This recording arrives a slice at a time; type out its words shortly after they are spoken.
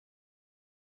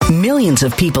Millions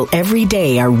of people every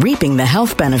day are reaping the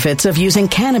health benefits of using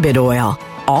cannabis oil,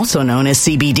 also known as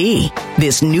CBD.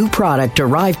 This new product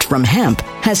derived from hemp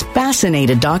has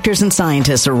fascinated doctors and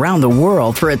scientists around the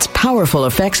world for its powerful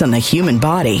effects on the human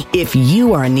body. If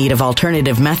you are in need of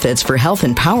alternative methods for health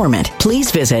empowerment, please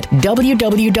visit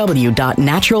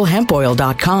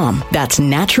www.naturalhempoil.com. That's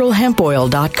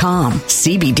naturalhempoil.com.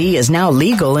 CBD is now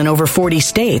legal in over 40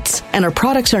 states, and our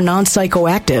products are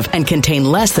non-psychoactive and contain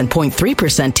less than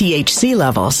 0.3% THC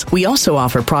levels. We also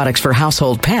offer products for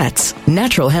household pets.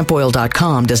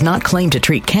 Naturalhempoil.com does not claim to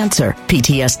treat cancer,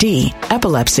 PTSD,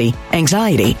 epilepsy,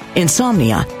 anxiety,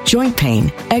 insomnia, joint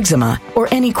pain, eczema, or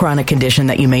any chronic condition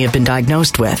that you may have been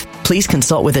diagnosed with. Please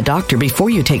consult with a doctor before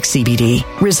you take CBD.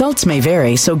 Results may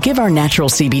vary, so give our natural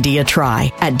CBD a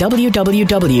try at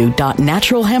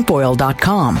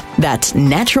www.naturalhempoil.com. That's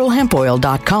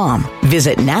naturalhempoil.com.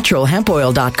 Visit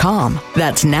naturalhempoil.com.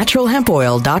 That's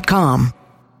naturalhempoil.com.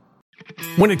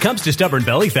 When it comes to stubborn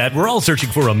belly fat, we're all searching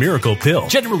for a miracle pill.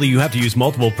 Generally, you have to use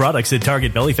multiple products that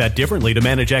target belly fat differently to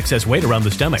manage excess weight around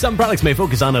the stomach. Some products may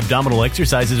focus on abdominal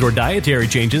exercises or dietary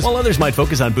changes, while others might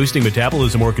focus on boosting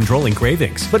metabolism or controlling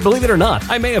cravings. But believe it or not,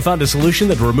 I may have found a solution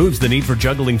that removes the need for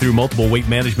juggling through multiple weight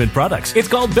management products. It's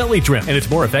called Belly Trim, and it's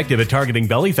more effective at targeting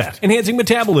belly fat, enhancing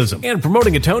metabolism, and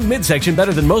promoting a toned midsection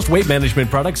better than most weight management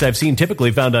products I've seen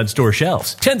typically found on store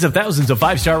shelves. Tens of thousands of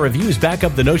 5-star reviews back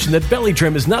up the notion that Belly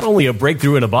Trim is not only a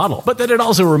breakthrough in a bottle, but that it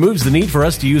also removes the need for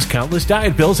us to use countless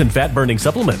diet pills and fat-burning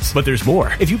supplements. But there's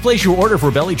more. If you place your order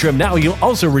for Belly Trim now, you'll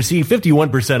also receive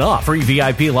 51% off, free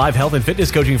VIP live health and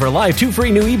fitness coaching for life, 2 free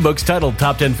new ebooks titled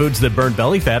Top 10 Foods That Burn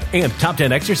Belly Fat and Top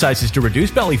 10 Exercises to Reduce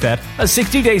Belly Fat, a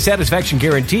 60-day satisfaction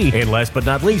guarantee, and last but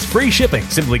not least, free shipping.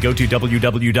 Simply go to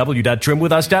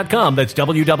www.trimwithus.com. That's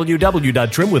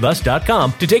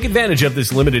www.trimwithus.com to take advantage of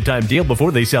this limited time deal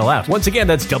before they sell out. Once again,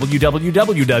 that's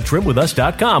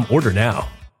www.trimwithus.com. Order now.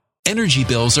 Energy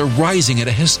bills are rising at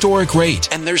a historic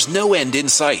rate, and there's no end in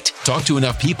sight. Talk to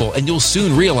enough people, and you'll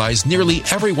soon realize nearly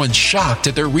everyone's shocked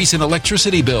at their recent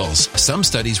electricity bills. Some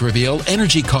studies reveal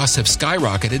energy costs have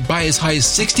skyrocketed by as high as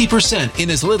 60%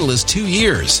 in as little as 2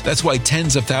 years. That's why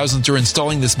tens of thousands are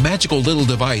installing this magical little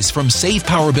device from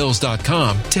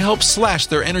SavePowerBills.com to help slash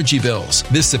their energy bills.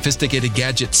 This sophisticated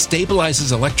gadget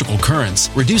stabilizes electrical currents,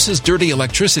 reduces dirty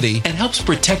electricity, and helps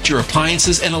protect your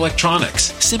appliances and electronics.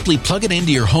 Simply plug it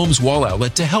into your home's wall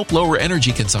outlet to help lower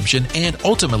energy consumption and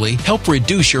ultimately help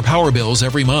reduce your power bills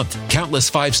every month.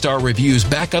 Countless 5-star reviews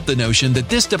back up the notion that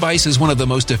this device is one of the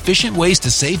most efficient ways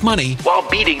to save money while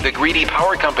beating the greedy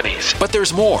power companies. But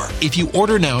there's more. If you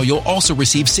order now, you'll also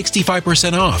receive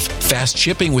 65% off, fast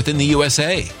shipping within the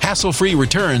USA, hassle-free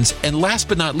returns, and last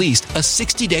but not least, a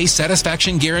 60-day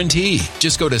satisfaction guarantee.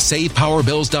 Just go to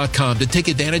SavePowerBills.com to take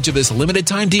advantage of this limited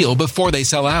time deal before they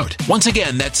sell out. Once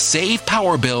again, that's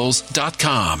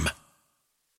SavePowerBills.com.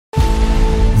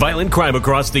 Violent crime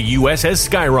across the U.S. has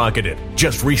skyrocketed.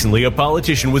 Just recently, a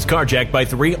politician was carjacked by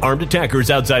 3 armed attackers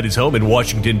outside his home in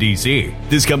Washington, D.C.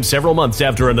 This comes several months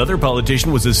after another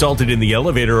politician was assaulted in the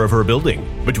elevator of her building.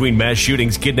 Between mass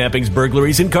shootings, kidnappings,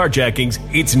 burglaries, and carjackings,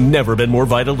 it's never been more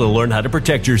vital to learn how to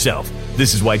protect yourself.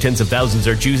 This is why tens of thousands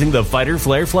are choosing the Fighter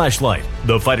Flare flashlight.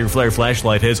 The Fighter Flare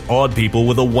flashlight has awed people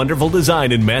with a wonderful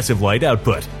design and massive light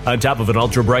output. On top of an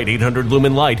ultra-bright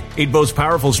 800-lumen light, it boasts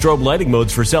powerful strobe lighting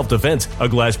modes for self-defense, a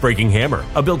glass-breaking hammer,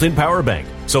 a built-in power bank,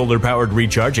 solar-powered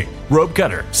recharging, rope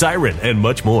cutter, siren, and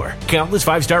much more. Countless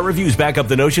 5-star reviews back up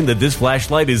the notion that this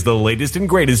flashlight is the latest and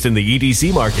greatest in the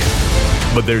EDC market.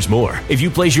 But there's more. If you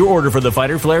place your order for the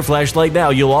Fighter Flare flashlight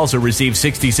now, you'll also receive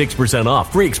 66%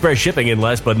 off, free express shipping, and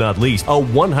last but not least, a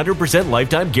 100%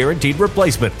 lifetime guaranteed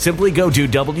replacement. Simply go to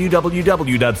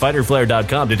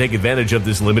www.fighterflare.com to take advantage of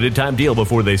this limited time deal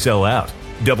before they sell out.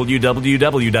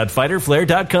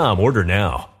 www.fighterflare.com. Order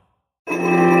now.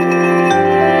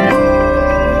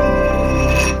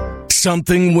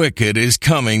 Something wicked is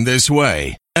coming this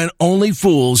way, and only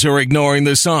fools are ignoring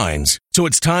the signs. So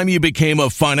it's time you became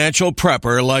a financial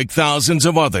prepper like thousands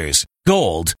of others.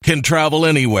 Gold can travel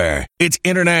anywhere. It's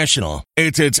international.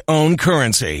 It's its own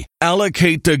currency.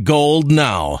 Allocate to gold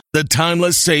now, the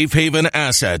timeless safe haven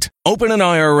asset. Open an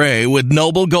IRA with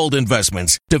Noble Gold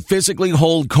Investments to physically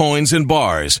hold coins and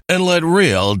bars and let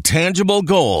real, tangible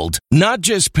gold, not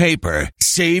just paper,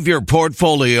 Save your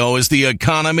portfolio as the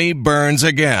economy burns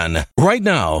again. Right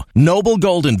now, Noble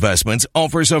Gold Investments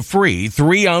offers a free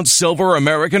 3-ounce silver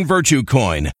American Virtue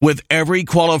coin with every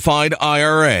qualified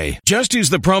IRA. Just use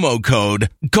the promo code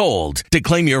GOLD to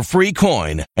claim your free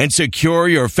coin and secure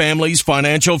your family's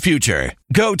financial future.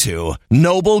 Go to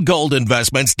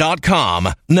noblegoldinvestments.com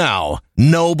now.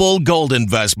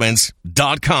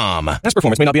 noblegoldinvestments.com. Past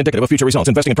performance may not be indicative of future results.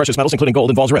 Investing in precious metals, including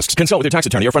gold, involves risks. Consult with your tax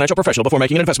attorney or financial professional before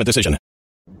making an investment decision.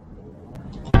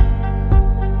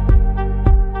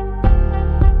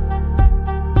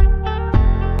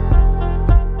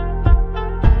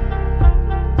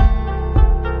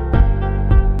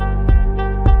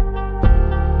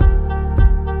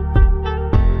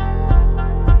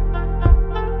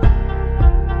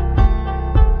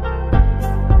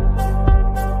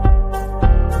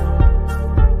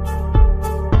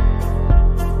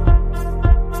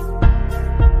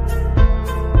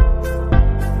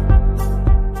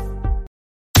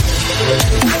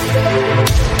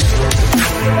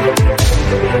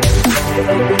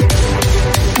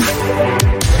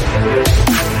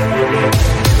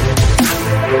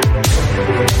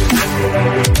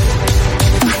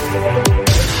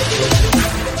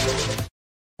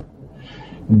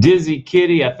 Dizzy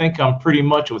Kitty, I think I'm pretty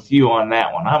much with you on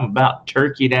that one. I'm about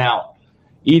turkeyed out,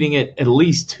 eating it at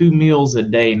least 2 meals a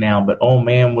day now, but oh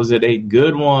man, was it a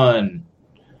good one.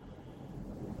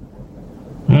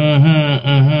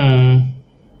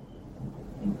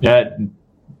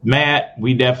 Matt,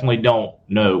 we definitely don't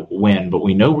know when, but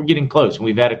we know we're getting close. And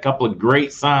we've had a couple of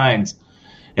great signs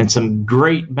and some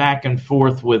great back and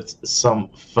forth with some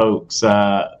folks.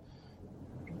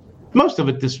 Most of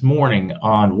it this morning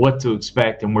on what to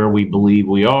expect and where we believe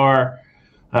we are.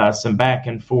 Some back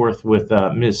and forth with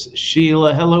Miss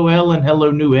Sheila. Hello, Ellen.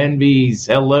 Hello, New Envies.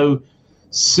 Hello,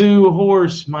 Sue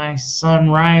Horse. My son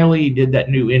Riley did that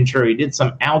new intro. He did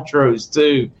some outros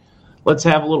too. Let's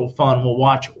have a little fun. We'll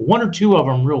watch one or two of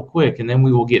them real quick, and then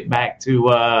we will get back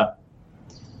to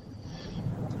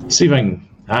see if I can.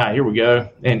 Here we go.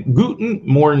 And Guten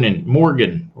Morgen,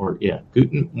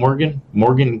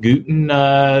 Guten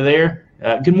there.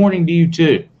 Good morning to you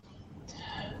too.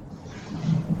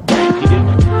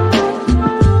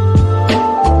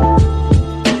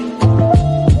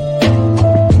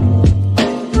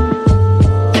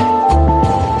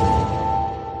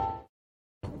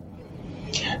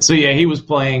 So yeah, he was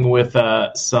playing with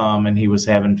some, and he was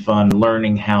having fun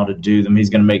learning how to do them. He's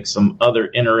going to make some other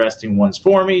interesting ones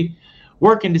for me.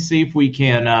 Working to see if we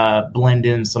can blend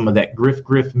in some of that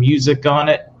griff music on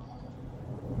it.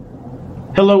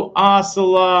 Hello,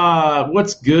 Asala.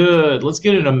 What's good? Let's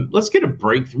get a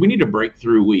breakthrough. We need a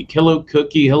breakthrough week. Hello,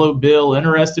 Cookie. Hello, Bill.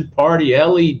 Interested party.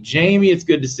 Ellie, Jamie. It's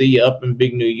good to see you up in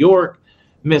Big New York.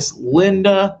 Miss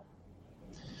Linda.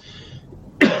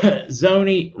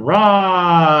 Zoni,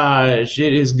 Raj.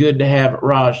 It is good to have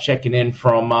Raj checking in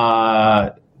from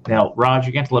now, Raj,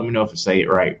 you got to let me know if I say it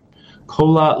right.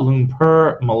 Kuala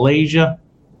Lumpur, Malaysia,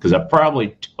 because I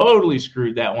probably totally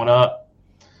screwed that one up.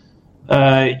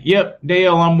 Yep,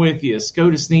 Dale, I'm with you.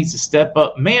 SCOTUS needs to step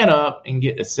up, man up, and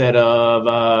get a set of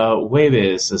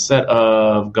hueves, a set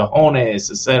of gajones,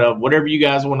 a set of whatever you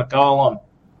guys want to call them,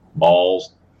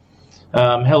 balls.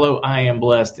 Hello, I am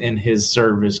blessed in his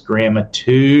service,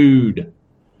 gratitude.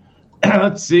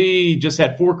 Let's see, just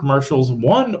had 4 commercials.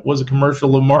 One was a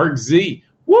commercial of MarkZ.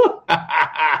 Woo!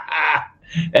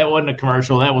 That wasn't a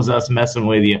commercial. That was us messing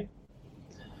with you.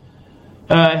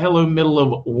 Hello, middle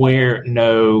of where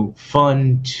no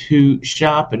fun to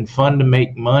shop and fun to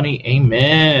make money.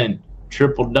 Amen.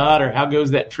 Triple dotter. How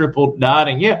goes that triple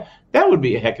dotting? Yeah, that would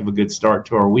be a heck of a good start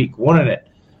to our week, wouldn't it?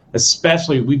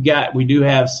 Especially we do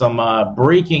have some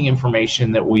breaking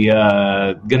information that we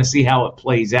going to see how it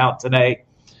plays out today.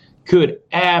 Could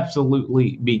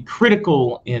absolutely be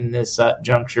critical in this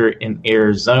juncture in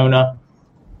Arizona.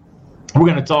 We're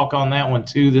going to talk on that one,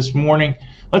 too, this morning.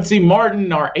 Let's see,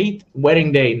 Martin, our 8th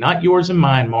wedding day. Not yours and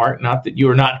mine, Mark. Not that you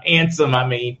are not handsome, I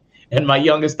mean. And my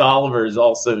youngest Oliver is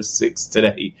also 6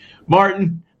 today.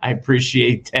 Martin, I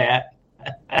appreciate that.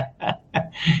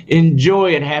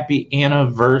 Enjoy it. Happy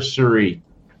anniversary.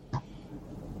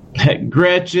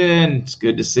 Gretchen, it's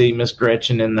good to see Miss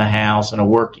Gretchen in the house and a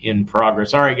work in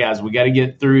progress. All right, guys, we got to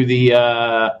get through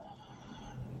the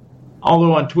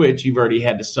although on Twitch you've already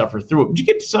had to suffer through it, but you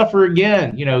get to suffer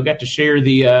again. You know, got to share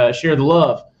the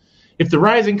love. If the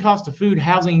rising cost of food,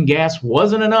 housing, and gas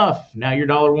wasn't enough, now your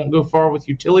dollar won't go far with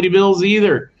utility bills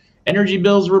either. Energy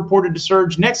bills are reported to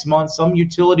surge next month. Some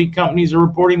utility companies are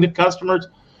reporting that customers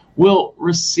will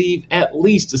receive at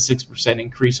least a 6%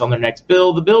 increase on their next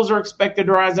bill. The bills are expected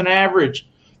to rise on average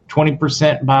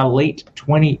 20% by late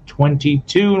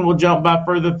 2022, and we'll jump by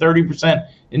further 30%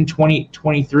 in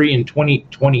 2023 and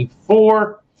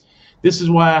 2024. This is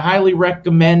why I highly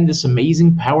recommend this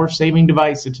amazing power-saving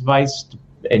device. It's a device,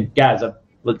 and guys,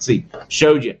 let's see,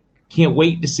 showed you. Can't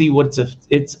wait to see what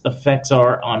its effects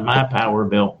are on my power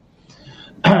bill.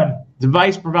 The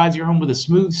device provides your home with a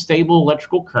smooth, stable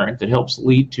electrical current that helps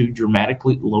lead to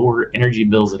dramatically lower energy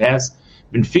bills. It has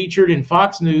been featured in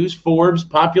Fox News, Forbes,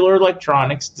 Popular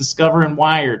Electronics, Discover, and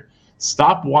Wired.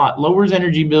 Stop Watt lowers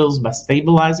energy bills by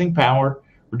stabilizing power,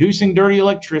 reducing dirty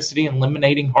electricity, and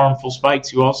eliminating harmful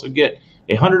spikes. You also get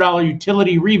a $100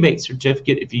 utility rebate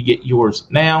certificate if you get yours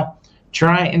now.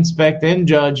 Try, inspect, and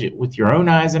judge it with your own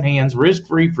eyes and hands,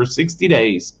 risk-free for 60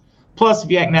 days. Plus,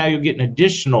 if you act now, you'll get an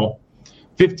additional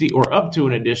 50 or up to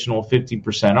an additional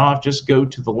 50% off. Just go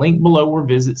to the link below or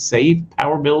visit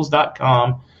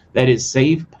savepowerbills.com. That is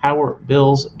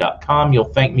savepowerbills.com. You'll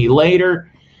thank me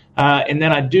later. And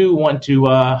then I do want to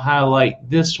highlight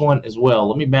this one as well.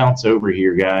 Let me bounce over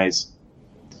here, guys.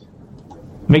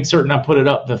 Make certain I put it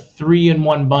up. The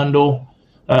 3-in-1 bundle.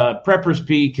 Preppers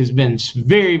Peak has been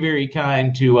very, very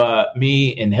kind to me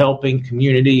in helping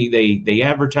community. They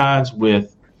advertise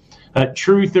with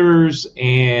truthers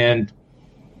and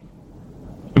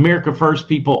America First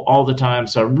people all the time,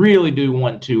 so I really do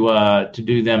want to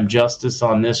do them justice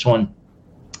on this one.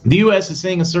 The U.S. is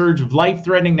seeing a surge of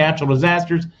life-threatening natural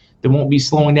disasters that won't be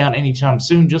slowing down anytime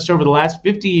soon. Just over the last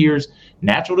 50 years,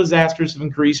 natural disasters have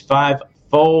increased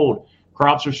 5-fold.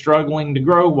 Crops are struggling to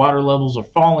grow, water levels are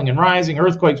falling and rising,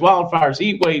 earthquakes, wildfires,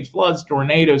 heat waves, floods,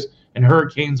 tornadoes, and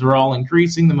hurricanes are all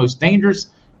increasing. The most dangerous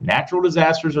natural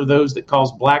disasters are those that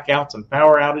cause blackouts and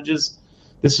power outages.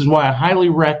 This is why I highly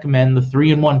recommend the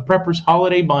 3-in-1 Preppers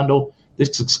Holiday Bundle.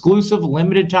 This exclusive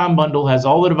limited-time bundle has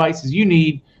all the devices you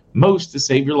need most to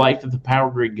save your life if the power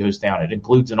grid goes down. It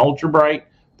includes an ultra-bright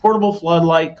portable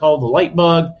floodlight called the Light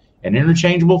Bug, an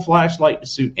interchangeable flashlight to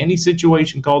suit any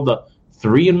situation called the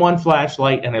 3-in-1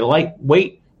 flashlight, and a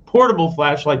lightweight portable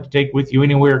flashlight to take with you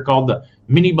anywhere called the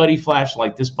Mini Buddy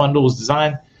flashlight. This bundle was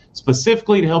designed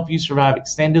specifically to help you survive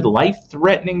extended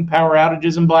life-threatening power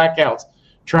outages and blackouts.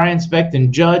 Try, inspect,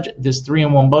 and judge this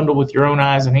 3-in-1 bundle with your own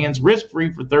eyes and hands,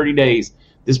 risk-free for 30 days.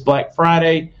 This Black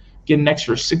Friday, get an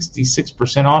extra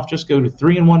 66% off. Just go to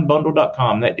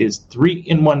 3in1bundle.com. That is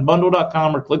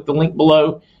 3in1bundle.com, or click the link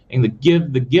below and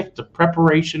give the gift of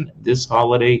preparation this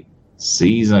holiday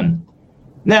season.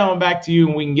 Now I'm back to you,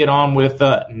 and we can get on with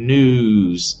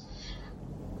news.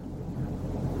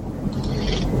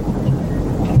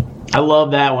 I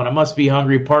love that one. I must be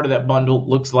hungry. Part of that bundle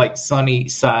looks like sunny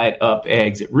side up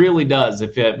eggs. It really does.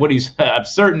 I'm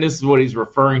certain this is what he's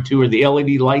referring to, are the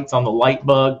LED lights on the Light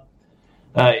Bug,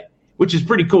 which is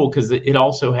pretty cool because it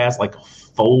also has like a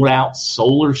fold-out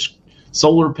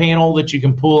solar panel that you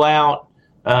can pull out.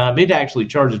 It actually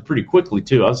charges pretty quickly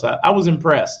too. I was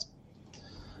impressed.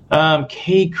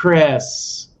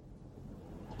 K-Cress.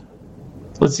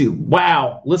 Let's see.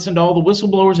 Wow. Listen to all the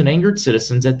whistleblowers and angered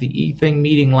citizens at the E-Thing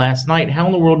meeting last night. How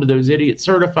in the world did those idiots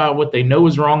certify what they know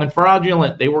is wrong and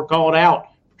fraudulent? They were called out.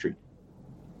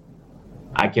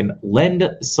 I can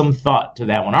lend some thought to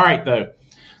that one. All right, though.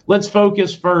 Let's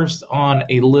focus first on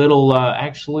a little,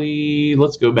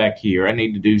 let's go back here. I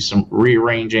need to do some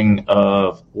rearranging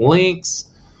of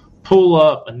links. Pull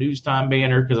up a news time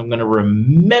banner because I'm going to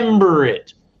remember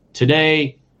it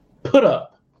today. Put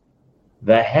up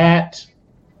the hat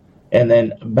and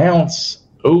then bounce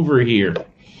over here.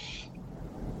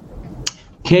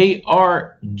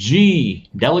 KRG,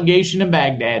 delegation in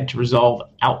Baghdad to resolve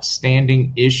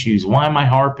outstanding issues. Why am I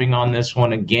harping on this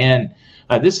one again?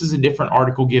 This is a different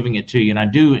article giving it to you, and I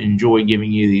do enjoy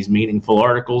giving you these meaningful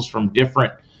articles from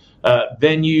different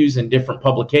venues and different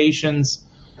publications.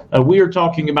 We are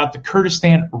talking about the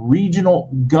Kurdistan regional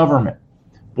government.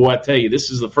 Boy, I tell you, this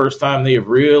is the first time they have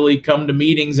really come to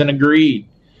meetings and agreed.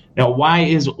 Now, why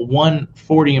is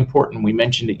 140 important? We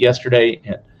mentioned it yesterday,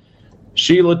 and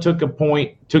Sheila took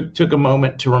a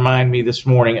moment to remind me this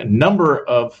morning. A number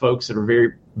of folks that are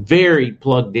very, very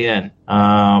plugged in.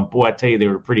 Boy, I tell you, they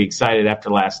were pretty excited after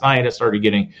last night. I started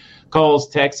getting calls,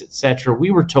 texts, etc.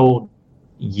 We were told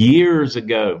years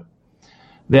ago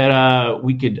that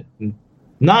we could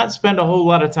not spend a whole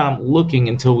lot of time looking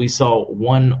until we saw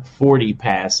 140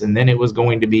 pass, and then it was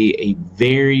going to be a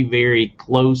very, very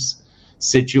close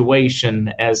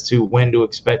situation as to when to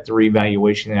expect the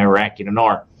reevaluation in Iraqi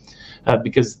dinar.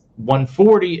 Because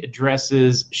 140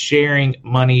 addresses sharing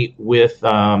money with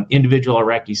individual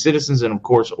Iraqi citizens and, of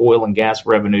course, oil and gas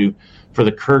revenue for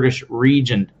the Kurdish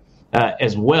region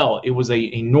as well. It was an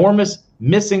enormous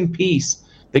missing piece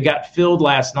that got filled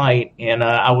last night, and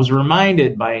I was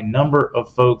reminded by a number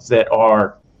of folks that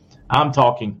are, I'm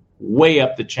talking way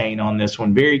up the chain on this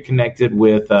one, very connected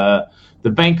with the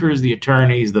bankers, the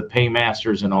attorneys, the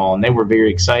paymasters, and all, and they were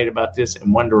very excited about this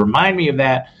and wanted to remind me of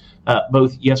that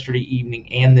both yesterday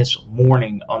evening and this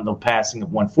morning on the passing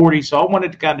of 140. So I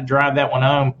wanted to kind of drive that one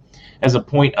home as a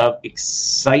point of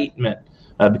excitement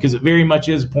because it very much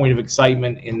is a point of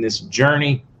excitement in this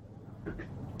journey.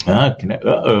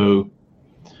 Boom,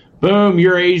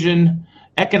 Eurasian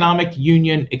Economic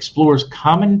Union explores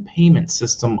common payment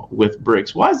system with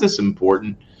BRICS. Why is this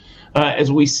important?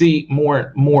 As we see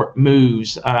more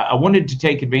moves, I wanted to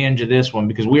take advantage of this one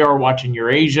because we are watching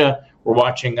Eurasia, we're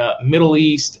watching Middle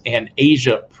East and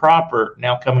Asia proper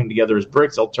now coming together as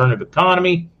BRICS, alternative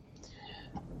economy.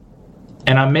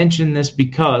 And I mentioned this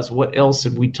because what else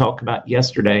did we talk about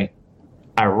yesterday?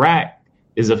 Iraq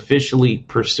is officially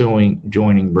pursuing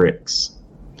joining BRICS.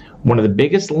 One of the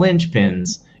biggest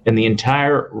linchpins in the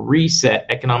entire reset,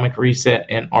 economic reset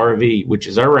and RV, which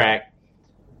is Iraq,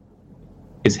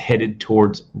 is headed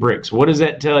towards BRICS. What does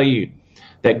that tell you?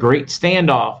 That great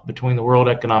standoff between the World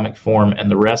Economic Forum and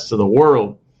the rest of the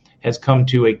world has come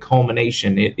to a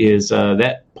culmination. It is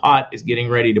that pot is getting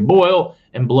ready to boil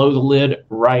and blow the lid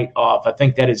right off. I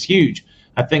think that is huge.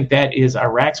 I think that is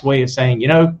Iraq's way of saying,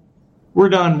 we're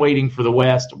done waiting for the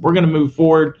West. We're going to move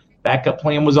forward. Backup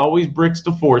plan was always BRICS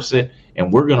to force it,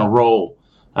 and we're going to roll.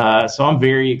 So I'm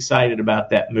very excited about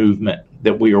that movement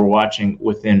that we are watching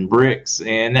within BRICS.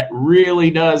 And that really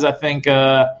does, I think,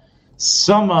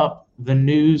 sum up the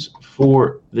news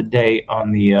for the day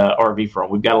on the RV front.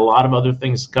 We've got a lot of other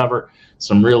things to cover,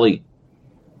 some really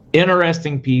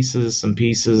interesting pieces, some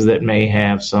pieces that may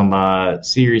have some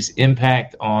serious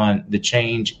impact on the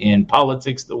change in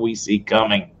politics that we see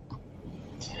coming.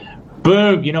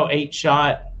 Boom,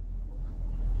 8-shot.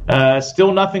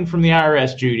 Still nothing from the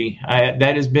IRS, Judy.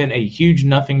 That has been a huge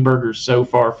nothing burger so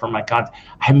far from my content.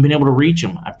 I haven't been able to reach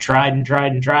them. I've tried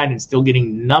and still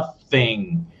getting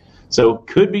nothing. So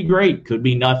could be great, could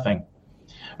be nothing.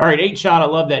 All right, 8-shot. I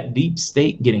love that deep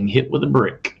state getting hit with a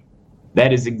brick.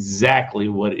 That is exactly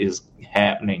what is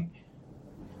happening.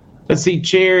 Let's see,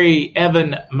 Cherry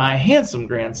Evan, my handsome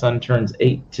grandson, turns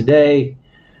 8 today.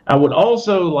 I would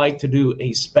also like to do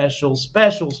a special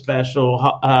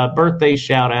birthday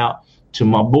shout out to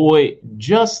my boy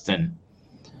Justin,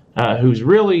 who's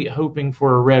really hoping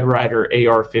for a Red Ryder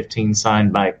AR-15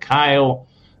 signed by Kyle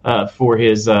for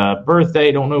his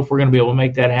birthday. Don't know if we're going to be able to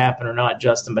make that happen or not,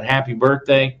 Justin, but happy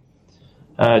birthday.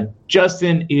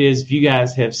 Justin is, if you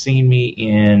guys have seen me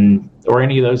or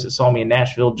any of those that saw me in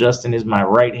Nashville, Justin is my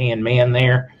right-hand man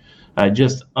there.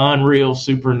 Just unreal,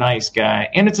 super nice guy.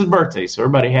 And it's his birthday, so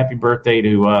everybody happy birthday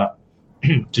to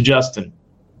to Justin.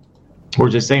 Or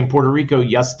just say in Puerto Rico,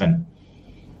 Justin.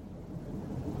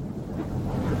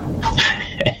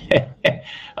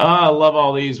 I love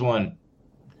all these one.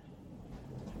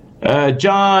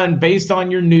 John, based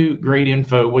on your new great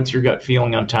info, what's your gut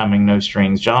feeling on timing no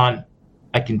strings? John,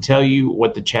 I can tell you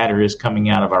what the chatter is coming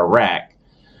out of Iraq,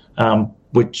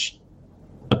 which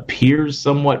appears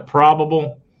somewhat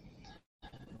probable,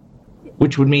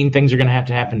 which would mean things are going to have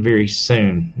to happen very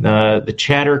soon. The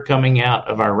chatter coming out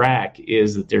of Iraq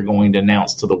is that they're going to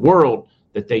announce to the world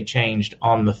that they changed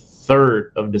on the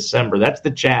 3rd of December. That's the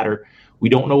chatter. We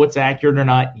don't know what's accurate or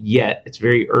not yet. It's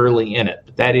very early in it.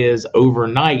 But that is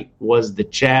overnight was the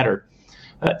chatter.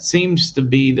 It seems to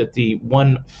be that the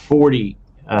 140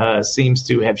 seems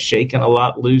to have shaken a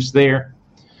lot loose there.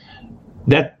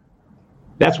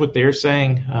 That's what they're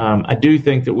saying. I do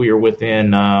think that we are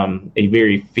within a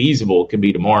very feasible, could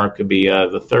be tomorrow, could be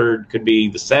the 3rd, could be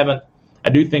the 7th. I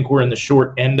do think we're in the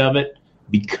short end of it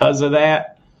because of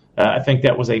that. I think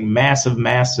that was a massive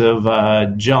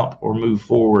jump or move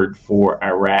forward for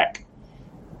Iraq.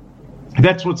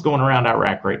 That's what's going around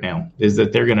Iraq right now, is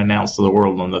that they're going to announce to the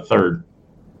world on the 3rd.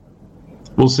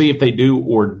 We'll see if they do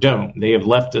or don't. They have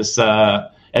left us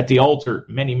at the altar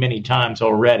many, many times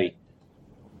already.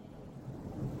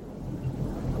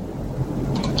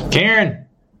 Karen,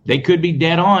 they could be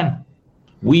dead on.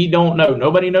 We don't know.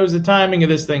 Nobody knows the timing of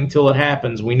this thing till it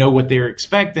happens. We know what they're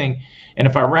expecting. And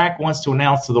if Iraq wants to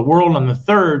announce to the world on the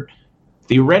 3rd,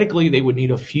 theoretically, they would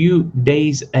need a few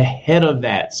days ahead of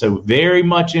that. So very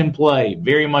much in play,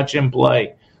 very much in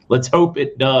play. Let's hope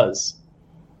it does.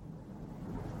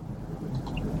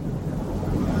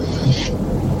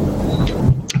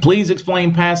 Please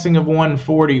explain passing of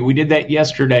 140. We did that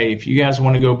yesterday. If you guys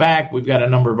want to go back, we've got a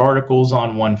number of articles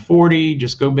on 140.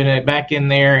 Just go back in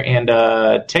there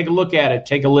and take a look at it.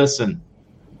 Take a listen.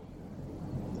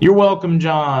 You're welcome,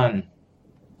 John.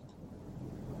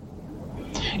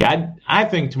 I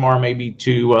think tomorrow may be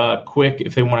too quick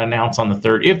if they want to announce on the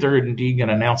 3rd, if they're indeed going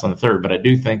to announce on the 3rd, but I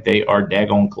do think they are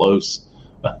daggone close.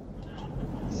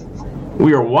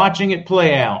 We are watching it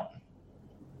play out.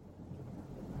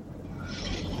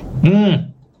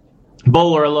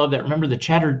 Bowler, I love that. Remember, the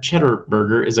cheddar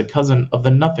burger is a cousin of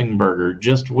the nothing burger,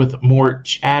 just with more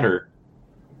chatter.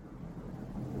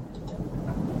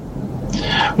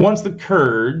 Once the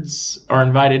Kurds are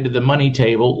invited to the money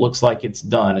table, it looks like it's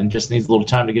done and just needs a little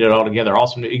time to get it all together.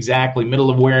 Also, exactly,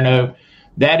 middle of where no,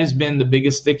 that has been the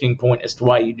biggest sticking point as to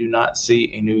why you do not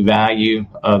see a new value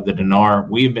of the dinar.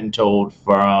 We've been told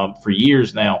for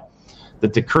years now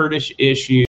that the Kurdish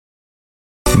issue.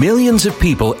 Millions of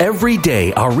people every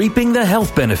day are reaping the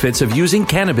health benefits of using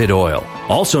cannabis oil,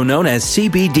 also known as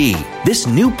CBD. This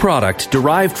new product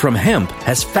derived from hemp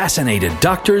has fascinated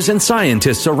doctors and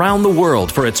scientists around the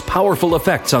world for its powerful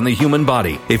effects on the human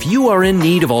body. If you are in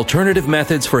need of alternative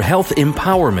methods for health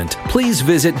empowerment, please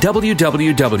visit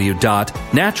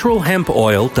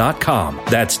www.naturalhempoil.com.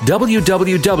 That's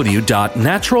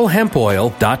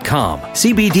www.naturalhempoil.com.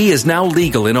 CBD is now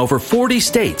legal in over 40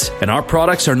 states, and our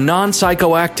products are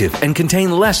non-psychoactive and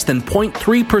contain less than 0.3%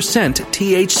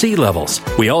 THC levels.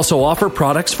 We also offer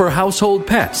products for household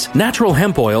pets.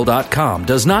 NaturalHempOil.com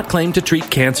does not claim to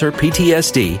treat cancer,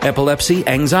 PTSD, epilepsy,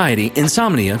 anxiety,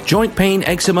 insomnia, joint pain,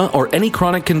 eczema, or any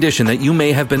chronic condition that you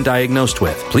may have been diagnosed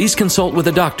with. Please consult with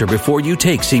a doctor before you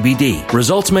take CBD.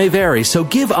 Results may vary, so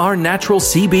give our natural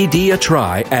CBD a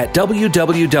try at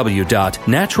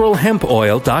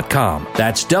www.naturalhempoil.com.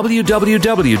 That's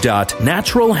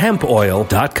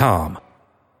www.naturalhempoil.com.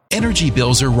 Energy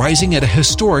bills are rising at a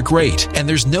historic rate, and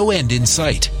there's no end in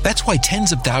sight. That's why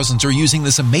tens of thousands are using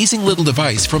this amazing little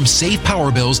device from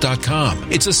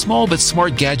SavePowerBills.com. It's a small but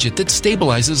smart gadget that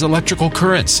stabilizes electrical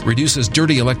currents, reduces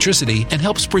dirty electricity, and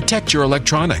helps protect your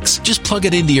electronics. Just plug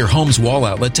it into your home's wall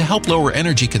outlet to help lower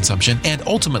energy consumption and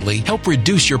ultimately help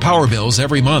reduce your power bills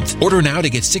every month. Order now to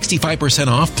get 65%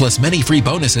 off plus many free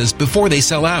bonuses before they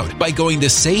sell out by going to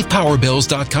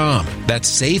SavePowerBills.com.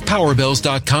 That's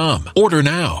SavePowerBills.com. Order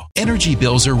now. Energy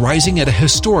bills are rising at a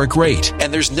historic rate,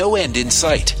 and there's no end in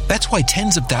sight. That's why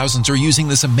tens of thousands are using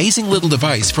this amazing little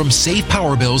device from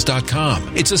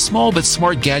SavePowerBills.com. It's a small but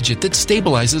smart gadget that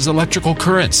stabilizes electrical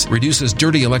currents, reduces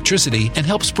dirty electricity, and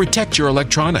helps protect your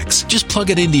electronics. Just plug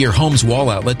it into your home's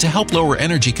wall outlet to help lower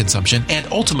energy consumption and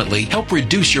ultimately help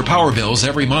reduce your power bills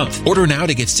every month. Order now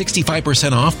to get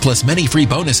 65% off plus many free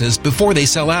bonuses before they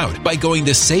sell out by going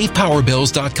to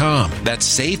SavePowerBills.com.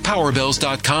 That's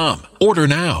SavePowerBills.com. Order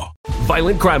now.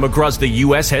 Violent crime across the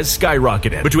U.S. has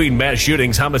skyrocketed. Between mass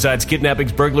shootings, homicides,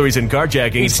 kidnappings, burglaries, and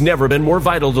carjackings, it's never been more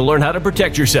vital to learn how to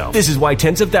protect yourself. This is why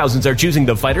tens of thousands are choosing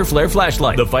the Fighter Flare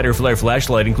flashlight. The Fighter Flare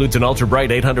flashlight includes an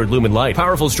ultra-bright 800 lumen light,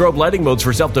 powerful strobe lighting modes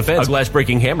for self-defense, a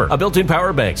glass-breaking hammer, a built-in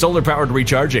power bank, solar-powered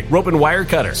recharging, rope and wire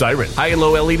cutter, siren, high and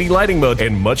low LED lighting mode,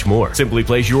 and much more. Simply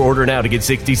place your order now to get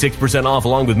 66% off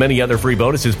along with many other free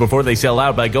bonuses before they sell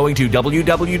out by going to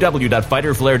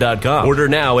www.fighterflare.com. Order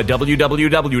now at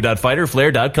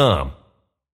www.fighterflare.com.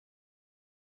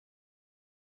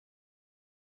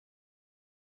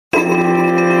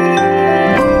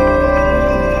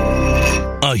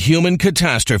 A human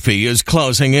catastrophe is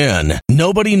closing in.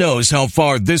 Nobody knows how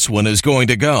far this one is going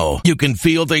to go. You can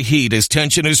feel the heat as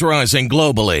tension is rising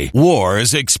globally. War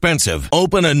is expensive.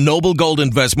 Open a Noble Gold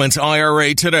Investments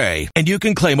IRA today, and you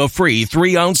can claim a free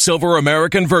 3-ounce silver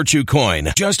American Virtue coin.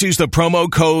 Just use the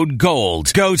promo code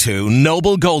GOLD. Go to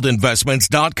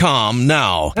noblegoldinvestments.com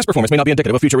now. Past performance may not be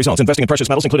indicative of future results. Investing in precious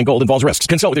metals, including gold, involves risks.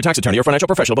 Consult with your tax attorney or financial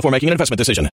professional before making an investment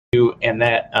decision. And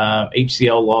that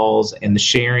HCL laws and the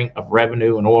sharing of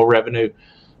revenue and oil revenue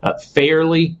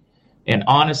fairly and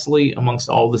honestly amongst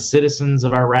all the citizens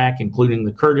of Iraq, including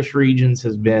the Kurdish regions,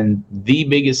 has been the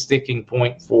biggest sticking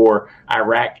point for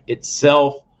Iraq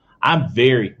itself. I'm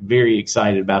very, very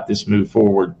excited about this move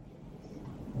forward.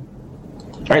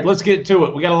 All right, let's get to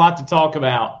it. We got a lot to talk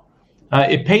about.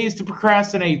 It pays to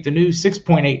procrastinate. The new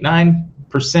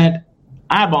 6.89%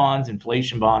 I-bonds,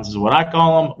 inflation bonds is what I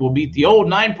call them, will beat the old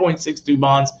 9.62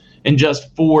 bonds in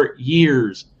just 4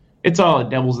 years. It's all the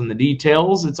devil's in the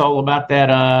details. It's all about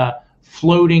that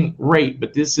floating rate.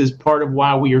 But this is part of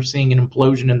why we are seeing an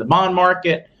implosion in the bond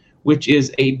market, which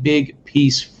is a big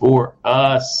piece for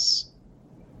us.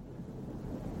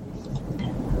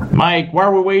 Mike, why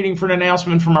are we waiting for an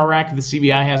announcement from Iraq if the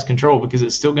CBI has control? Because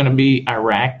it's still going to be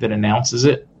Iraq that announces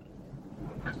it.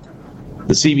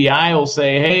 The CBI will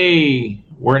say, hey,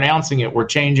 we're announcing it, we're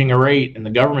changing a rate, and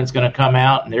the government's going to come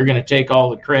out and they're going to take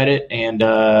all the credit and,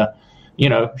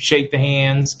 shake the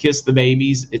hands, kiss the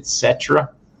babies, etc.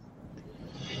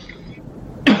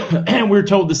 And we're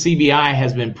told the CBI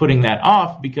has been putting that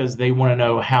off because they want to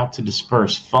know how to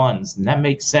disperse funds. And that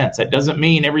makes sense. That doesn't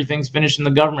mean everything's finished in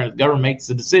the government. If the government makes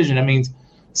the decision, it means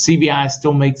CBI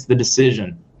still makes the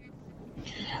decision.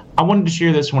 I wanted to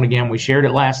share this one again. We shared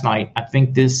it last night. I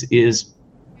think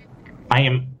I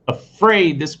am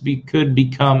afraid this could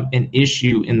become an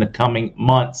issue in the coming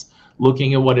months,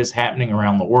 looking at what is happening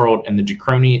around the world and the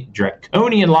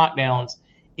draconian lockdowns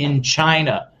in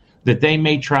China, that they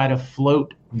may try to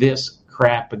float this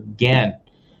crap again.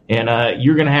 And we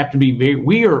are going to have to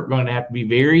be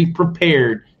very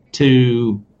prepared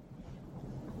to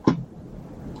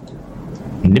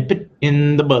nip it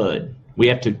in the bud. We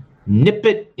have to nip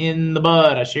it in the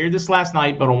bud. I shared this last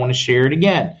night, but I want to share it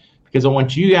again because I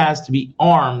want you guys to be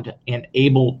armed and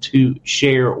able to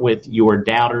share with your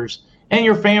doubters and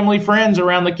your family friends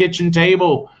around the kitchen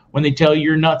table when they tell you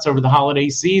you're nuts over the holiday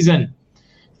season.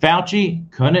 Fauci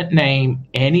couldn't name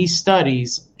any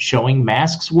studies showing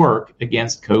masks work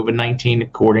against COVID-19,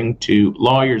 according to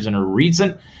lawyers. In a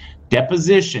recent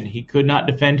deposition, he could not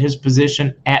defend his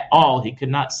position at all. He could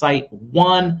not cite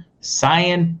one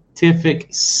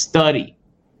scientific study.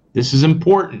 This is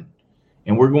important,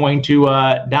 and we're going to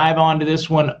dive onto this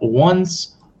one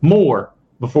once more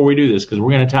before we do this, because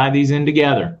we're going to tie these in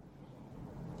together.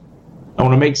 I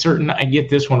want to make certain I get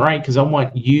this one right because I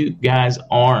want you guys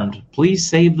armed. Please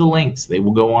save the links. They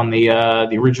will go on the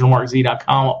original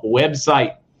MarkZ.com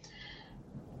website.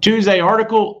 Tuesday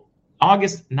article,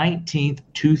 August 19th,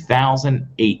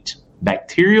 2008.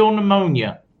 Bacterial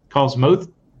pneumonia caused most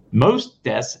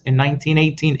deaths in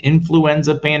 1918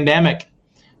 influenza pandemic.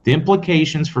 The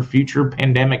implications for future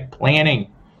pandemic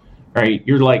planning. All right,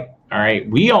 you're like, all right,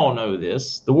 we all know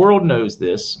this. The world knows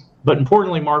this. But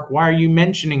importantly, Mark, why are you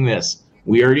mentioning this?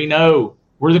 We already know.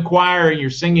 We're the choir and you're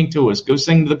singing to us. Go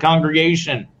sing to the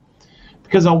congregation.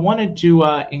 Because I wanted to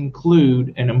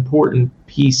include an important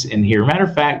piece in here. Matter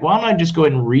of fact, why don't I just go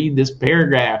ahead and read this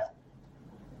paragraph?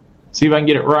 See if I can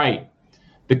get it right.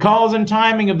 The cause and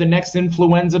timing of the next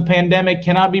influenza pandemic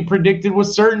cannot be predicted with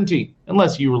certainty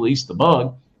unless you release the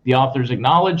bug. The authors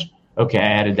acknowledged, okay, I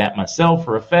added that myself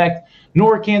for effect,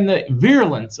 nor can the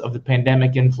virulence of the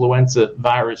pandemic influenza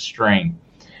virus strain.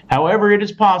 However, it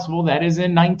is possible that as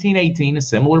in 1918, a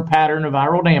similar pattern of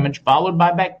viral damage followed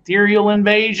by bacterial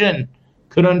invasion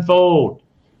could unfold.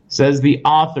 Says the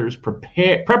authors,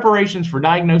 preparations for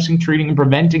diagnosing, treating, and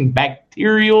preventing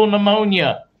bacterial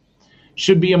pneumonia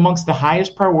should be amongst the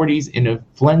highest priorities in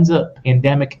influenza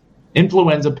pandemic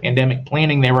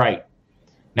planning, they write.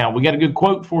 Now, we got a good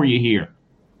quote for you here.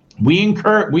 We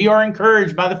are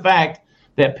encouraged by the fact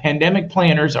that pandemic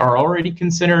planners are already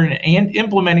considering and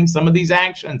implementing some of these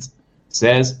actions,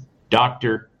 says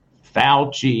Dr.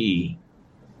 Fauci.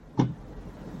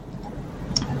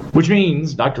 Which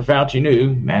means Dr. Fauci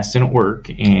knew masks didn't work,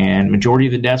 and majority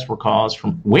of the deaths were caused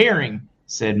from wearing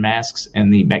said masks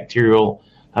and the bacterial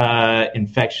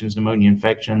infections, pneumonia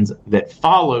infections that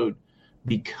followed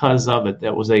because of it.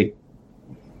 That was a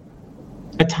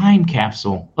time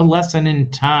capsule, a lesson in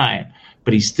time.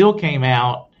 But he still came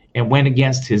out and went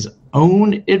against his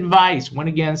own advice, went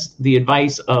against the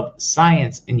advice of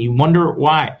science. And you wonder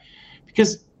why.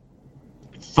 Because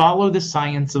follow the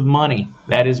science of money.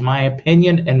 That is my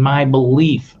opinion and my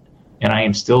belief. And I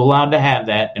am still allowed to have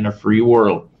that in a free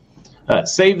world.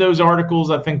 Save those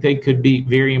articles. I think they could be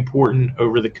very important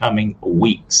over the coming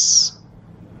weeks.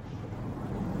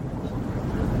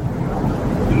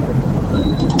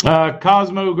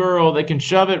 Cosmo girl, they can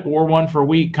shove it. Wore one for a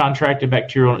week. Contracted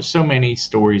bacterial. So many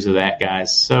stories of that,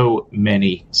 guys. So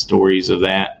many stories of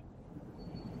that.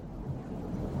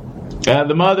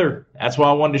 The mother. That's why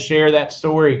I wanted to share that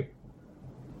story.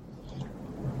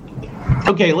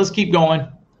 Okay, let's keep going.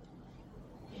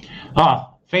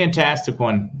 Fantastic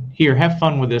one. Here, have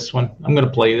fun with this one. I'm going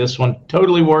to play this one.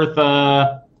 Totally worth...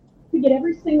 To get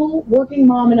every single working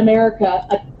mom in America...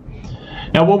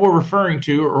 Now, what we're referring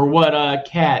to, or what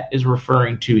Kat is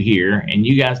referring to here, and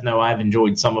you guys know I've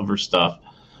enjoyed some of her stuff.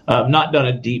 I've not done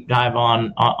a deep dive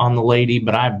on the lady,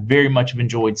 but I very much have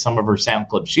enjoyed some of her sound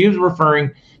clips. She was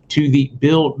referring to the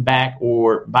Build Back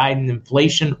or Biden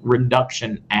Inflation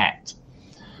Reduction Act,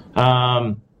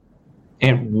 and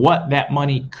what that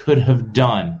money could have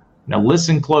done. Now,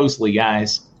 listen closely,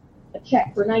 guys. A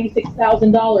check for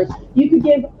 $96,000. You could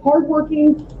give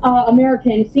hardworking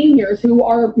American seniors, who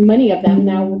are many of them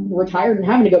now retired and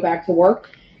having to go back to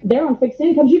work, they're on fixed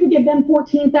incomes. You could give them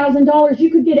 $14,000. You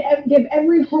could give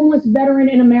every homeless veteran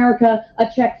in America a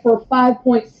check for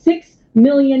 $5.6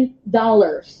 million.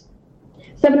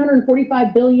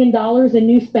 $745 billion in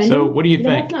new spending. So what do you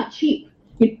think? That's not cheap.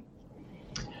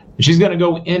 She's going to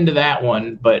go into that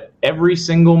one, but every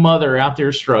single mother out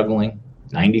there struggling,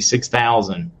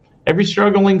 96,000. Every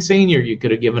struggling senior, you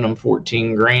could have given them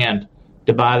 14 grand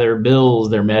to buy their bills,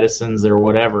 their medicines, their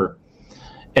whatever.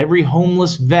 Every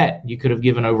homeless vet, you could have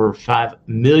given over $5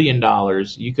 million.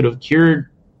 You could have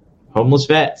cured homeless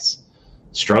vets,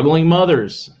 struggling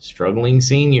mothers, struggling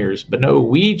seniors. But no,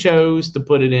 we chose to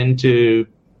put it into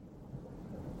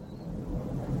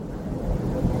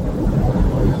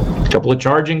a couple of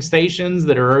charging stations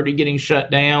that are already getting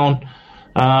shut down,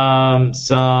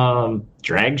 some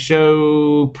drag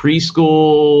show,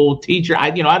 preschool, teacher, I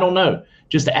don't know.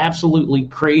 Just absolutely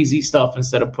crazy stuff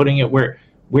instead of putting it where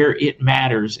it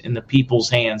matters in the people's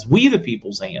hands. We the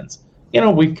people's hands.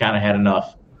 We've kind of had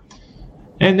enough.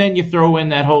 And then you throw in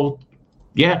that whole,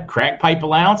 crack pipe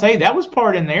allowance. Hey, that was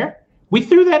part in there. We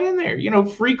threw that in there.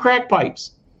 Free crack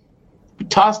pipes. We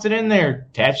tossed it in there,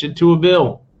 attached it to a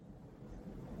bill.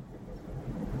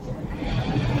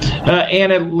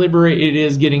 And at Liberty, it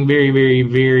is getting very, very,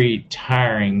 very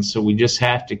tiring. So we just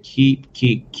have to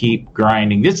keep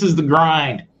grinding. This is the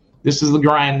grind. This is the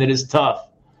grind that is tough.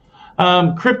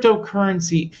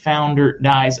 Cryptocurrency founder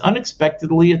dies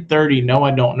unexpectedly at 30. No, I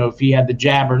don't know if he had the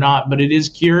jab or not, but it is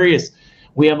curious.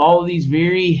 We have all of these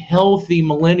very healthy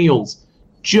millennials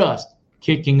just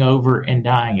kicking over and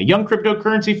dying. A young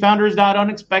cryptocurrency founder has died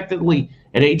unexpectedly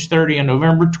at age 30 on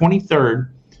November 23rd.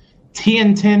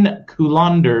 Tiantin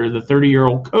Kulander, the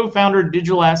 30-year-old co-founder of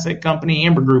digital asset company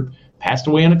Amber Group, passed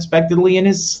away unexpectedly in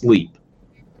his sleep.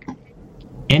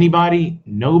 Anybody,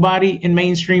 nobody in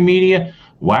mainstream media?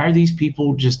 Why are these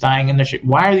people just dying in their shit?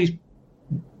 Why are these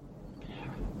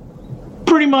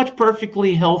pretty much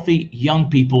perfectly healthy young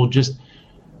people just...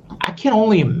 I can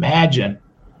only imagine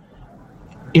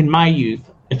in my youth,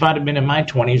 if I'd have been in my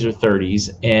 20s or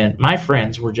 30s and my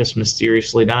friends were just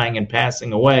mysteriously dying and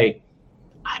passing away,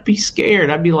 I'd be scared.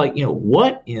 I'd be like,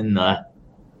 what in the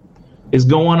is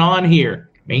going on here?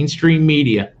 Mainstream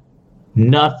media,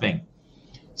 nothing.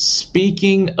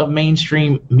 Speaking of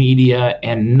mainstream media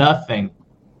and nothing,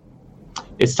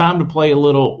 it's time to play a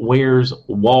little Where's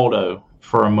Waldo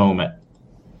for a moment.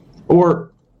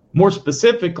 Or more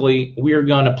specifically, we're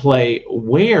going to play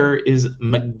Where is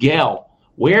Miguel?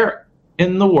 Where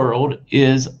in the world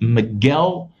is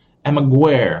Miguel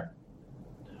Emeguer?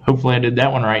 Hopefully I did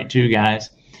that one right too, guys.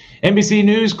 NBC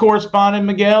News correspondent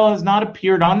Miguel has not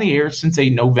appeared on the air since a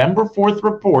November 4th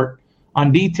report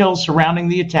on details surrounding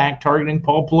the attack targeting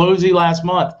Paul Pelosi last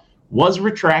month was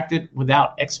retracted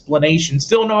without explanation.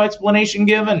 Still no explanation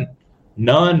given.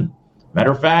 None.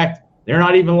 Matter of fact, they're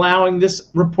not even allowing this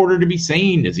reporter to be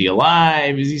seen. Is he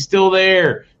alive? Is he still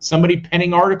there? Somebody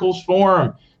penning articles for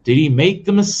him. Did he make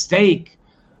the mistake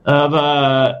of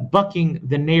bucking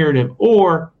the narrative?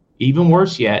 Or, even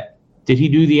worse yet, did he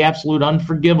do the absolute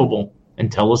unforgivable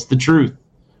and tell us the truth?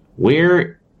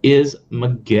 Where is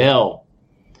Miguel?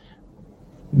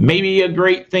 Maybe a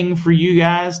great thing for you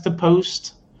guys to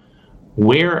post.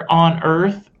 Where on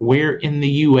earth, where in the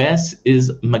U.S.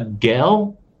 is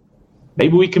Miguel?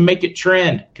 Maybe we can make it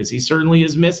trend because he certainly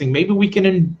is missing. Maybe we can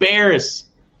embarrass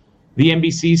the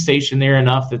NBC station there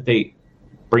enough that they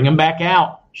bring him back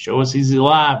out, show us he's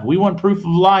alive. We want proof of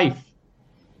life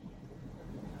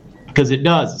because it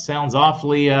does. It sounds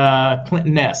awfully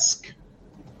Clinton-esque.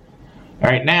 All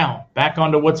right, now back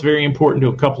onto what's very important to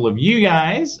a couple of you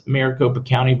guys. Maricopa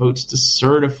County votes to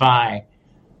certify.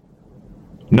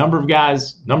 Number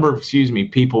of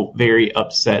people very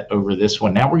upset over this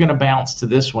one. Now we're going to bounce to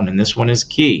this one, and this one is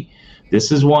key.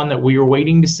 This is one that we are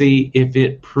waiting to see if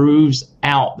it proves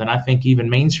out. Then I think even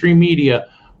mainstream media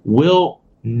will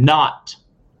not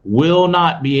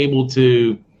be able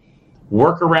to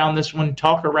work around this one,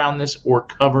 talk around this, or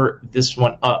cover this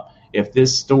one up if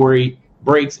this story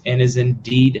breaks and is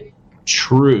indeed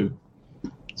true.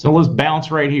 So let's bounce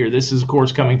right here. This is, of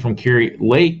course, coming from Carrie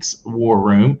Lake's War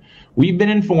Room. We've been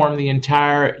informed the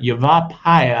entire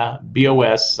Yavapai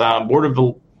BOS Board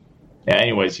of...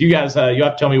 anyways, you guys, you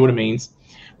have to tell me what it means.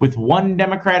 With one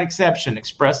Democrat exception,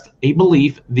 expressed a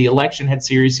belief the election had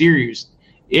serious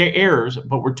errors,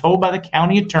 but were told by the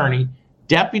county attorney,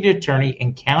 deputy attorney,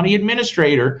 and county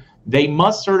administrator they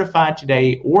must certify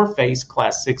today or face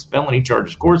Class 6 felony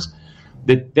charges. Of course,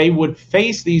 that they would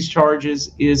face these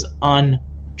charges is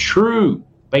untrue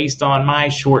based on my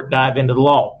short dive into the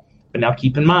law. But now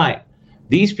keep in mind,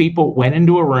 these people went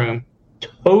into a room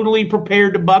totally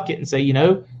prepared to buck it and say,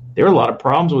 there are a lot of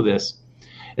problems with this.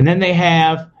 And then they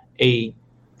have a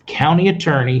county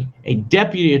attorney, a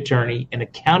deputy attorney, and a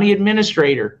county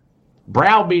administrator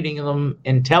browbeating them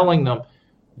and telling them,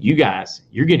 you guys,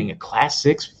 you're getting a Class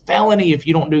 6 felony if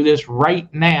you don't do this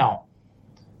right now.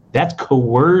 That's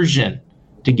coercion.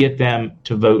 to get them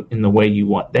to vote in the way you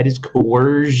want. That is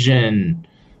coercion.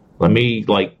 Let me,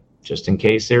 just in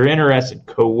case they're interested,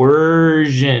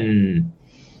 coercion.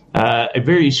 A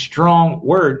very strong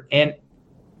word, and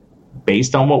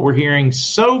based on what we're hearing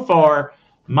so far,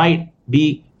 might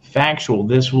be factual.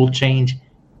 This will change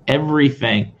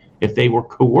everything if they were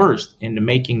coerced into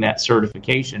making that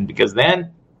certification, because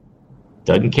then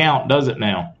doesn't count, does it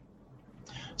now?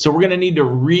 So we're going to need to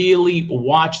really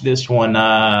watch this one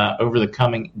over the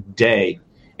coming day,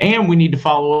 and we need to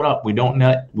follow it up. We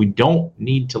don't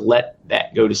need to let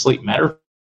that go to sleep. Matter of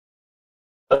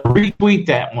fact, retweet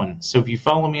that one. So if you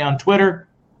follow me on Twitter,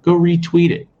 go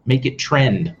retweet it. Make it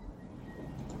trend.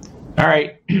 All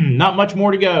right, not much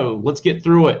more to go. Let's get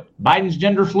through it. Biden's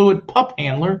gender fluid pup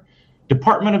handler,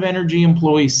 Department of Energy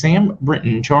employee Sam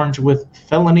Brinton, charged with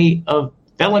felony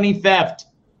theft.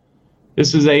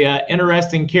 This is a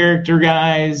interesting character,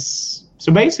 guys.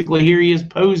 So basically, here he is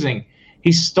posing.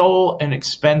 He stole an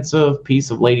expensive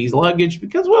piece of lady's luggage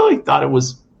because, well, he thought it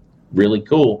was really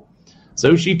cool.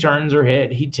 So she turns her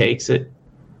head. He takes it.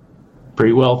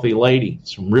 Pretty wealthy lady.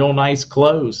 Some real nice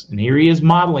clothes. And here he is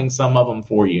modeling some of them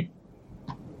for you.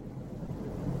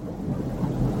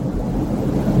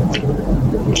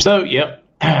 So, yep.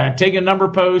 Take a number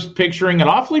post picturing it.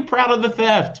 Awfully proud of the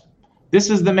theft. This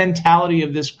is the mentality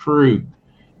of this crew.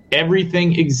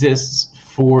 Everything exists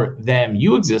for them.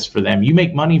 You exist for them. You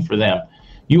make money for them.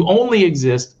 You only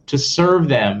exist to serve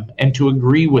them and to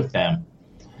agree with them.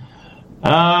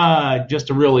 Just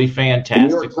a really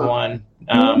fantastic one.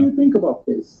 What do you think about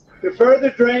this? The further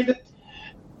drained.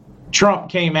 Trump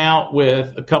came out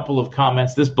with a couple of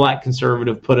comments. This black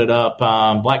conservative put it up,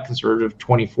 Black Conservative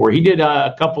 24. He did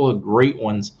a couple of great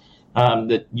ones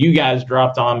that you guys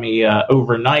dropped on me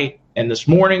overnight and this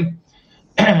morning.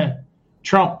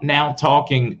 Trump now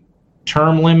talking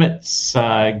term limits,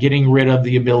 getting rid of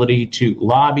the ability to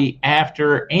lobby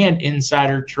after and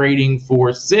insider trading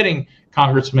for sitting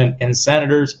congressmen and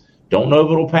senators. Don't know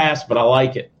if it'll pass, but I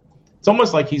like it. It's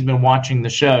almost like he's been watching the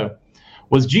show.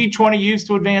 Was G20 used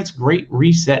to advance Great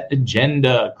Reset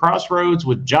agenda? Crossroads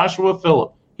with Joshua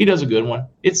Phillip. He does a good one.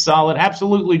 It's solid.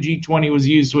 Absolutely, G20 was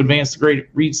used to advance the Great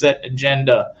Reset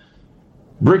agenda.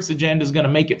 BRICS agenda is going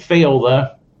to make it fail,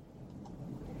 though.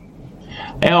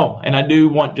 And I do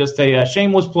want just a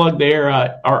shameless plug there.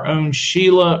 Our own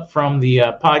Sheila from the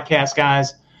podcast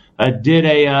guys did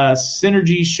a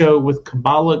synergy show with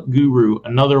Kabbalah Guru.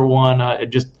 Another one. I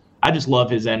just love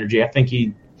his energy. I think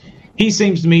he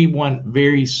seems to me one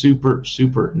very super,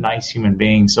 super nice human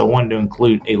being. So I wanted to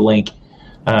include a link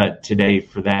today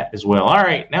for that as well. All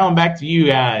right, now I'm back to you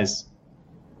guys.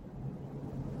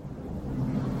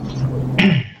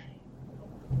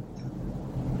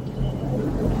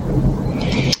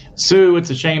 Sue, it's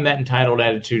a shame that entitled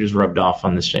attitude is rubbed off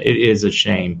on this show. It is a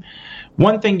shame.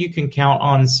 One thing you can count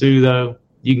on, Sue, though,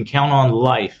 you can count on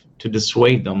life to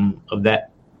dissuade them of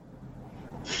that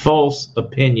false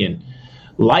opinion.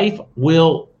 Life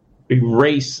will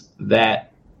erase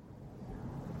that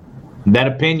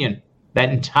opinion, that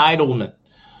entitlement.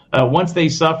 Once they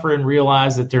suffer and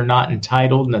realize that they're not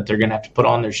entitled and that they're going to have to put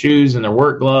on their shoes and their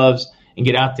work gloves and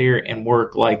get out there and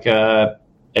work like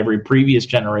every previous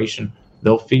generation,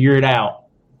 they'll figure it out.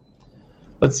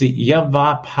 Let's see.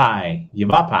 Yavapai.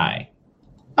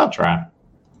 I'll try.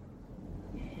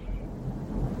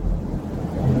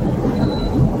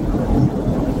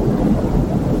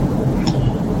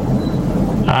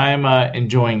 I'm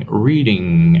enjoying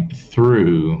reading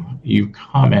through you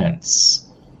comments.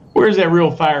 Where's that real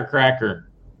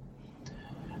firecracker?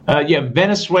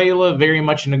 Venezuela, very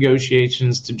much in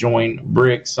negotiations to join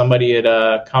BRICS. Somebody had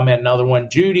commented another one.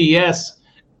 Judy, yes.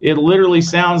 It literally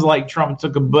sounds like Trump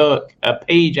took a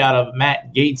page out of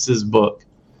Matt Gaetz's book.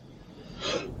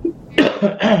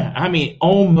 I mean,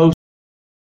 almost.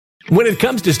 When it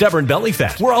comes to stubborn belly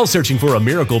fat, we're all searching for a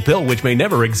miracle pill which may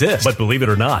never exist. But believe it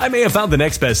or not, I may have found the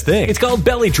next best thing. It's called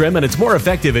Belly Trim, and it's more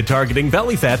effective at targeting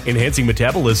belly fat, enhancing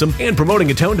metabolism, and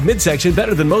promoting a toned midsection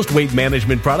better than most weight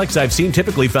management products I've seen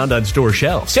typically found on store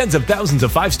shelves. Tens of thousands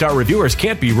of 5-star reviewers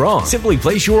can't be wrong. Simply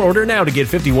place your order now to get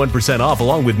 51% off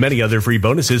along with many other free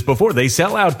bonuses before they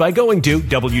sell out by going to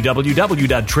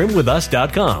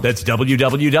www.trimwithus.com. That's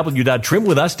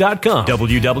www.trimwithus.com.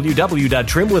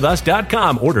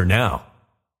 www.trimwithus.com. Order now.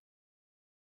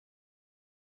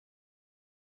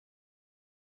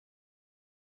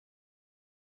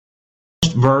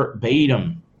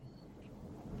 Verbatim.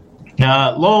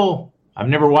 Lowell, I've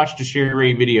never watched a Sherry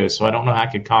Ray video, so I don't know how I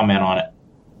could comment on it.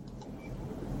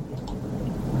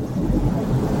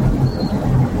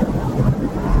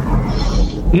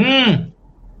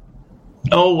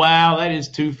 Oh, wow, that is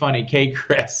too funny, K.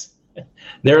 Chris.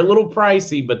 They're a little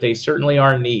pricey, but they certainly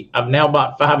are neat. I've now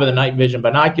bought 5 of the night vision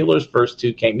binoculars. First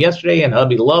 2 came yesterday, and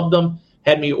hubby loved them.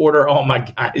 Had me order all my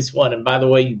guys one. And by the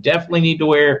way, you definitely need to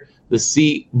wear the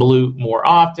sea blue more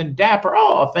often. Dapper,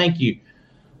 oh, thank you.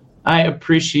 I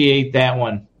appreciate that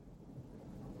one.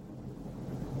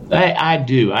 I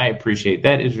do. I appreciate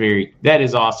that. That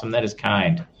is awesome. That is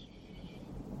kind.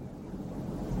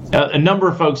 A number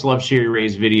of folks love Sherry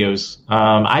Ray's videos.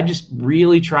 I just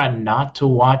really try not to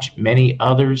watch many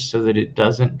others so that it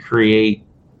doesn't create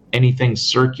anything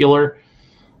circular.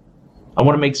 I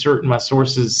want to make certain my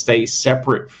sources stay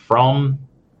separate from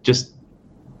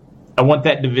I want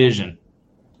that division.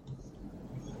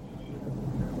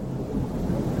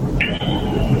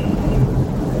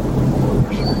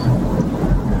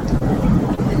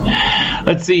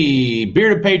 Let's see.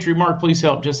 Bearded Patriot, Mark, please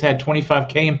help. Just had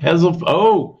 25K in Pezzle.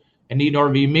 Oh, I need an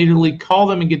RV. Immediately call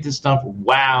them and get this stuff.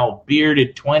 Wow,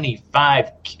 Bearded,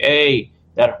 25K.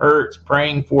 That hurts.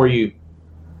 Praying for you.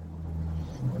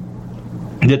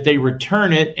 That they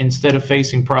return it instead of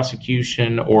facing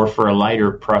prosecution or for a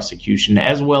lighter prosecution,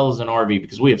 as well as an RV,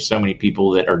 because we have so many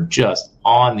people that are just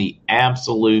on the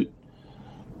absolute.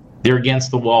 They're against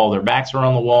the wall. Their backs are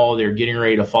on the wall. They're getting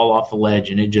ready to fall off the ledge,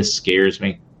 and it just scares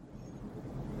me.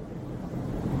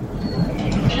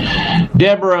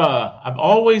 Deborah, I've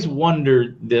always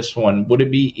wondered this one. Would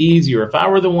it be easier if I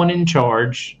were the one in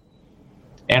charge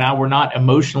and I were not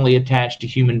emotionally attached to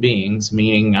human beings,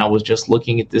 meaning I was just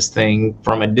looking at this thing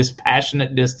from a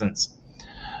dispassionate distance?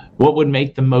 What would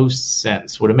make the most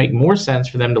sense? Would it make more sense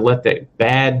for them to let that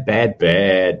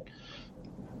bad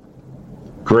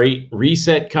great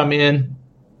reset come in,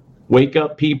 wake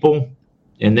up people,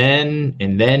 and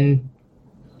then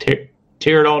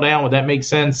tear it all down? Would that make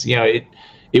sense? You know,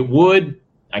 it would.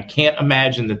 I can't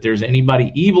imagine that there's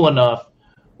anybody evil enough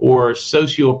or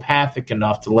sociopathic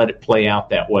enough to let it play out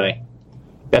that way.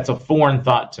 That's a foreign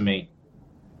thought to me.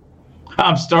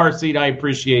 I'm Starseed. I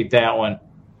appreciate that one.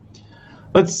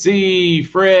 Let's see.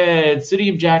 Fred, City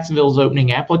of Jacksonville is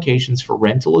opening applications for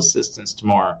rental assistance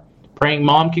tomorrow. Praying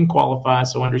mom can qualify,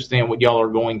 so understand what y'all are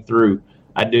going through.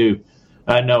 I do.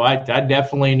 No, I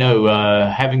definitely know.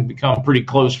 Having become pretty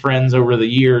close friends over the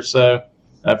years, so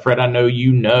Fred, I know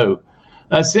you know.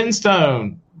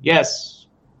 Sinstone, yes,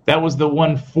 that was the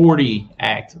 140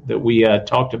 act that we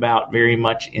talked about very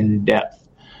much in depth.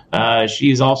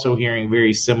 She is also hearing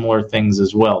very similar things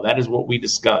as well. That is what we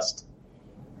discussed.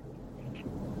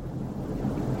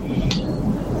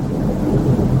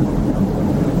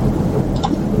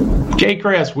 Jay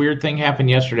Crest, weird thing happened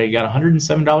yesterday. Got a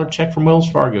 $107 check from Wells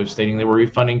Fargo stating they were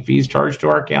refunding fees charged to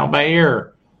our account by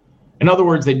error. In other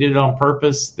words, they did it on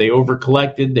purpose. They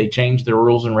over-collected. They changed their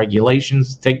rules and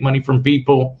regulations to take money from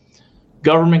people.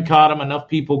 Government caught them. Enough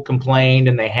people complained,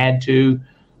 and they had to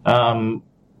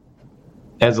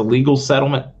as a legal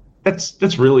settlement.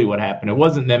 That's really what happened. It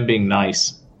wasn't them being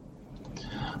nice.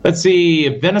 Let's see.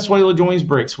 If Venezuela joins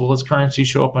BRICS, will its currency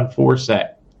show up on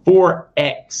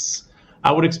 4X?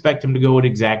 I would expect them to go at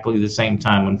exactly the same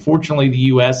time. Unfortunately, the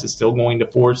U.S. is still going to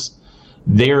force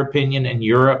their opinion in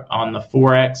Europe on the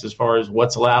 4X as far as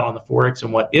what's allowed on the 4X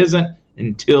and what isn't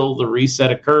until the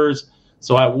reset occurs.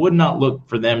 So I would not look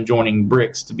for them joining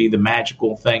BRICS to be the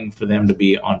magical thing for them to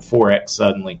be on 4X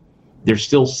suddenly. They're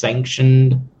still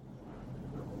sanctioned,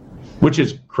 which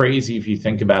is crazy if you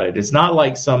think about it. It's not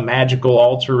like some magical,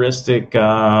 altruistic,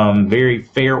 very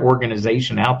fair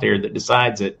organization out there that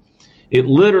decides it. It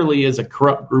literally is a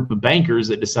corrupt group of bankers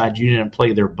that decide you didn't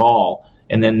play their ball,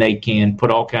 and then they can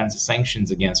put all kinds of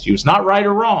sanctions against you. It's not right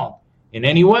or wrong in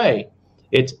any way.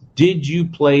 It's, did you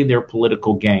play their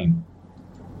political game?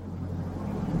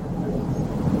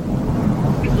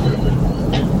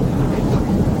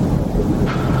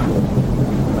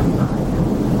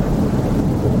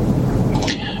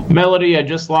 Melody, I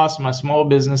just lost my small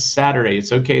business Saturday.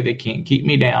 It's okay. They can't keep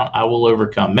me down. I will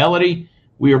overcome. Melody,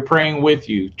 we are praying with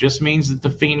you. Just means that the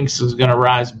Phoenix is going to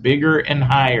rise bigger and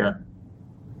higher.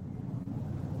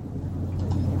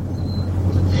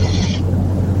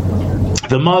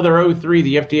 The Mother 03,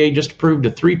 the FDA just approved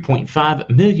a $3.5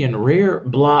 million rare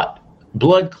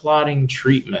blood clotting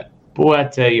treatment. Boy, I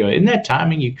tell you, isn't that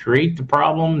timing? You create the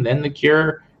problem, then the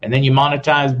cure, and then you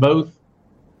monetize both.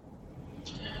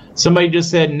 Somebody just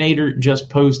said Nader just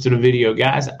posted a video.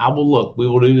 Guys, I will look. We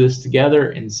will do this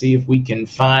together and see if we can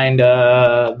find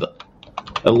the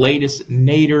latest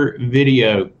Nader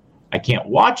video. I can't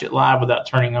watch it live without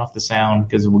turning off the sound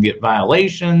because we'll get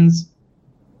violations.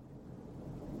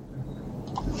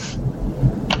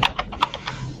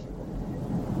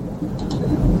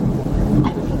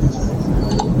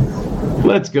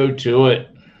 Let's go to it.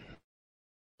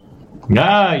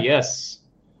 Ah, yes.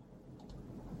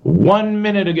 1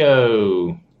 minute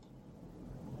ago.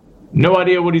 No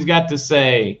idea what he's got to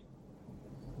say.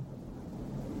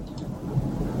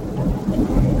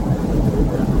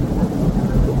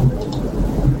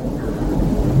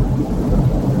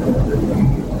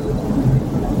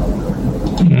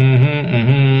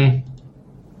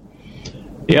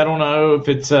 Yeah, I don't know if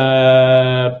it's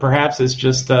perhaps it's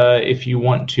just if you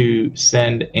want to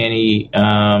send any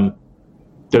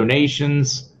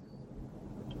donations.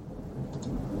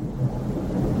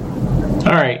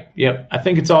 All right. Yep. I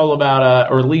think it's all about,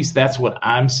 or at least that's what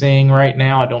I'm saying right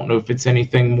now. I don't know if it's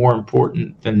anything more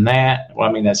important than that. Well,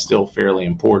 I mean, that's still fairly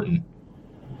important.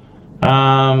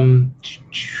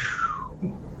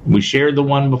 We shared the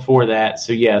one before that.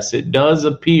 So, yes, it does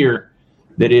appear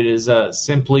that it is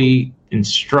simply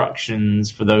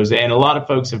instructions for those. And a lot of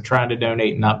folks have tried to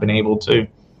donate and not been able to.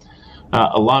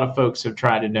 A lot of folks have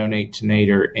tried to donate to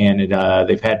Nader, and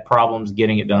they've had problems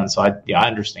getting it done. So, I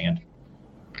understand.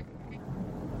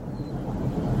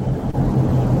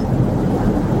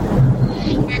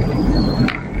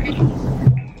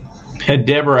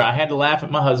 Deborah, I had to laugh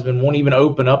at my husband. Won't even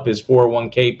open up his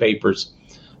 401k papers.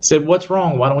 I said, what's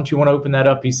wrong? Why don't you want to open that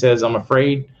up? He says, I'm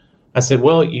afraid. I said,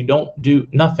 well, you don't do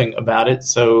nothing about it,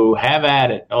 so have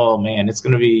at it. Oh, man, it's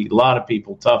going to be a lot of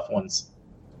people, tough ones.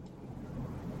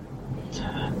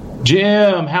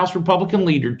 Jim, House Republican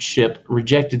leadership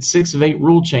rejected 6 of 8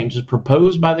 rule changes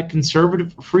proposed by the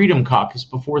Conservative Freedom Caucus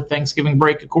before Thanksgiving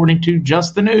break, according to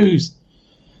Just the News.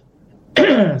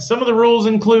 Some of the rules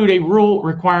include a rule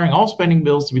requiring all spending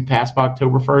bills to be passed by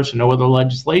October 1st and no other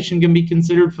legislation can be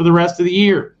considered for the rest of the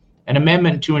year. An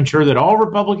amendment to ensure that all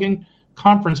Republican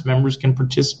conference members can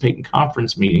participate in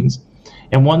conference meetings,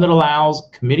 and one that allows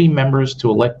committee members to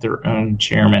elect their own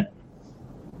chairman.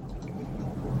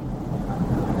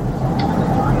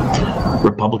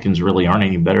 Republicans really aren't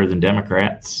any better than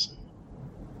Democrats.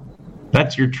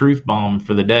 That's your truth bomb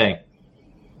for the day.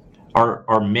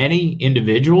 Are many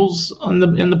individuals in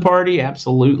the party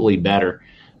absolutely better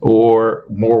or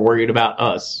more worried about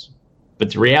us?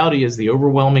 But the reality is the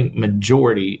overwhelming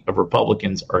majority of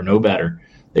Republicans are no better.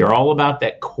 They're all about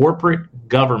that corporate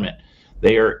government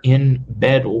they are in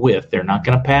bed with. They're not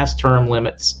going to pass term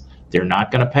limits. They're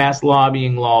not going to pass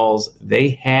lobbying laws. They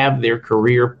have their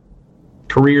careers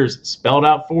spelled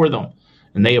out for them,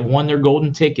 and they have won their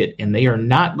golden ticket, and they are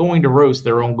not going to roast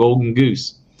their own golden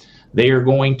goose. They are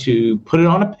going to put it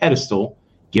on a pedestal,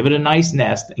 give it a nice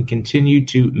nest, and continue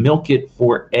to milk it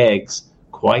for eggs,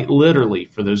 quite literally,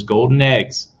 for those golden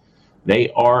eggs.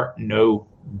 They are no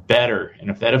better. And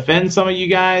if that offends some of you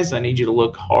guys, I need you to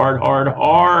look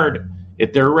hard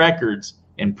at their records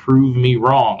and prove me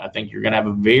wrong. I think you're going to have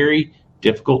a very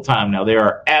difficult time. Now, there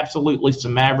are absolutely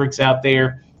some mavericks out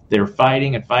there that are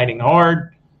fighting and fighting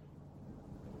hard,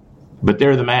 but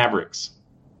they're the mavericks.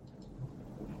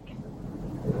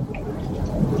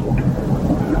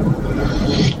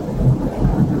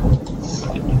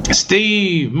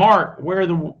 Steve, Mark, where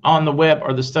on the web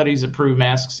are the studies that prove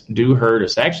masks do hurt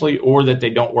us? Actually, or that they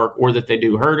don't work, or that they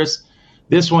do hurt us.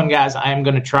 This one, guys, I am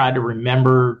going to try to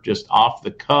remember just off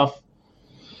the cuff.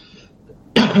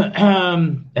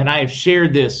 And I have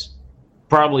shared this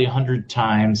probably 100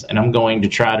 times, and I'm going to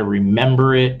try to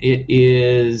remember it.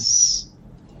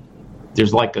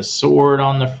 There's like a sword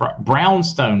on the front.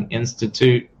 Brownstone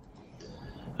Institute.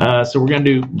 So we're going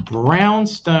to do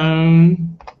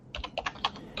Brownstone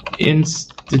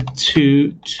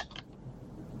Institute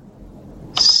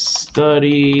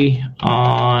study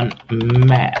on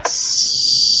masks.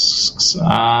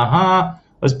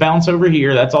 Let's bounce over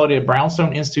here. That's all it is.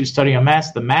 Brownstone Institute study on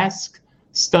masks. The mask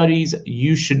studies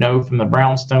you should know from the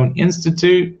Brownstone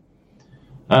Institute.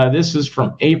 This is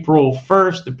from April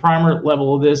 1st. The primer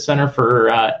level of this Center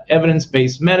for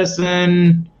Evidence-Based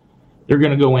Medicine. They're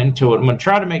going to go into it. I'm going to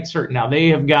try to make certain. Now, they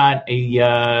have got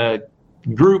a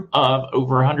group of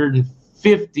over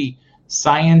 150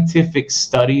 scientific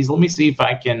studies. Let me see if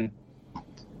I can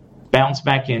bounce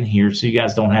back in here so you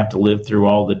guys don't have to live through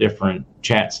all the different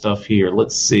chat stuff here.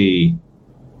 Let's see.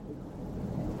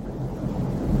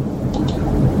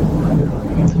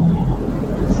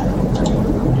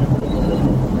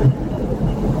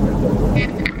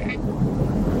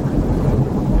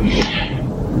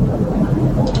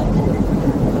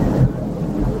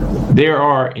 There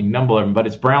are a number of them, but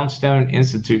it's Brownstone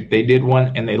Institute. They did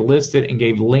one, and they listed and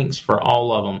gave links for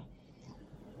all of them.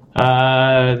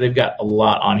 They've got a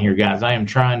lot on here, guys. I am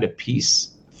trying to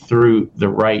piece through the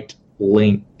right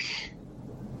link.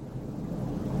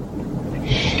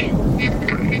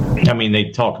 I mean, they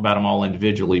talk about them all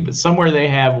individually, but somewhere they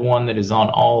have one that is on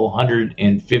all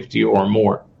 150 or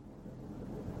more.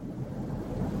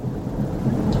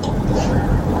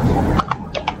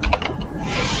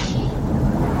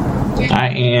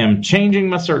 am changing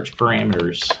my search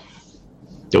parameters.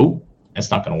 Nope,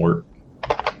 that's not going to work.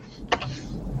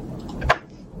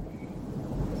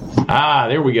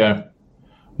 There we go.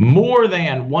 More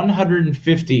than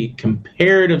 150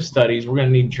 comparative studies. We're going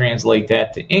to need to translate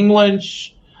that to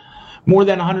English. More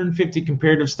than 150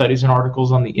 comparative studies and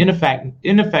articles on the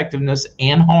ineffectiveness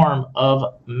and harm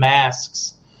of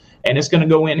masks. And it's going to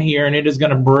go in here and it is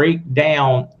going to break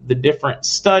down the different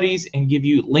studies and give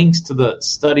you links to the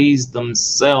studies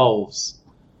themselves.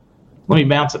 Let me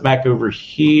bounce it back over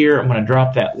here. I'm going to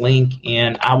drop that link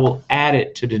in. I will add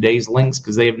it to today's links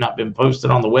because they have not been posted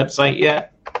on the website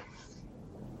yet.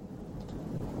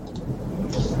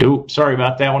 Oops, sorry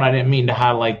about that one. I didn't mean to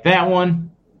highlight that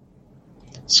one.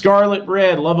 Scarlet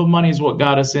Red, love of money is what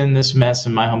got us in this mess,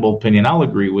 in my humble opinion. I'll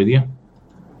agree with you.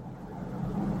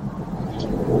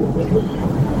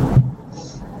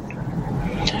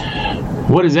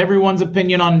 What is everyone's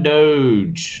opinion on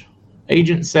Doge?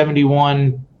 Agent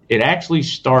 71, it actually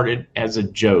started as a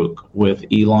joke with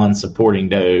Elon supporting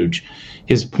Doge.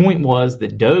 His point was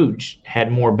that Doge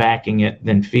had more backing it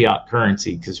than fiat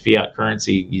currency, because fiat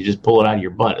currency, you just pull it out of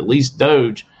your butt. At least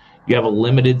Doge, you have a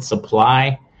limited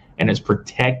supply and it's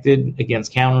protected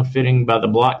against counterfeiting by the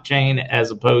blockchain,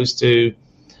 as opposed to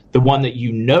the one that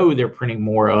you know they're printing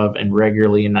more of and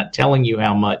regularly and not telling you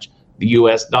how much, the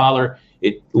US dollar.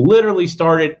 It literally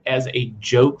started as a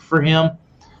joke for him.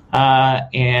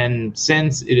 And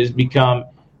since it has become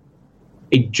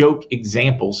a joke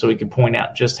example, so he can point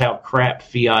out just how crap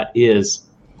fiat is.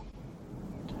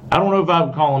 I don't know if I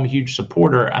would call him a huge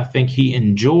supporter. I think he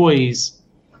enjoys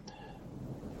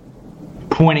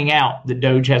pointing out that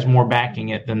Doge has more backing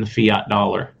it than the fiat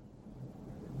dollar.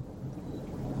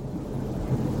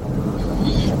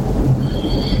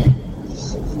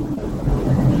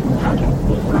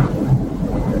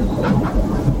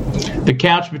 The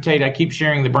couch potato, I keep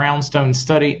sharing the brownstone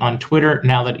study on Twitter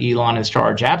now that Elon is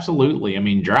charged. Absolutely. I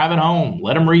mean, drive it home.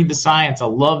 Let him read the science. I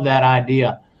love that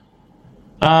idea.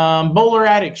 Bowler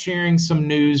Addict sharing some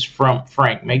news from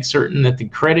Frank. Make certain that the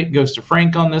credit goes to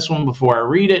Frank on this one before I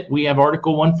read it. We have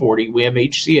Article 140. We have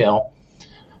HCL,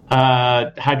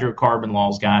 hydrocarbon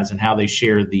laws, guys, and how they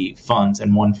share the funds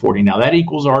in 140. Now, that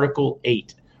equals Article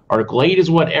 8. Article 8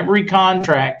 is what every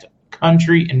contract,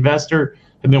 country, investor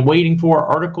have been waiting for.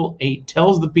 Article 8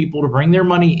 tells the people to bring their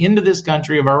money into this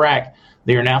country of Iraq.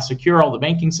 They are now secure. All the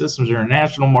banking systems are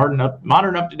national,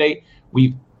 modern, up to date.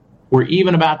 We're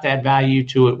even about to add value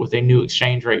to it with a new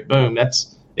exchange rate. Boom.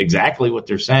 That's exactly what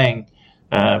they're saying.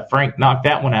 Frank knocked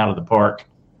that one out of the park.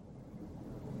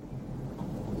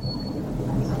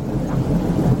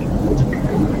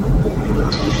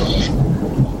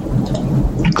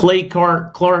 Clay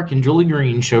Clark and Julie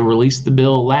Green show released the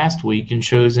bill last week and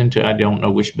shows into, I don't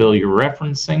know which bill you're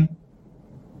referencing.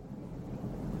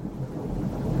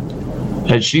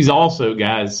 She's also,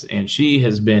 guys, and she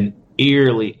has been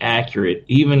eerily accurate,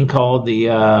 even called the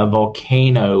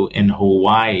volcano in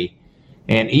Hawaii.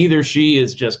 And either she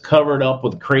is just covered up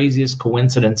with the craziest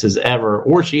coincidences ever,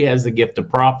 or she has the gift of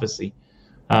prophecy.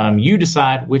 You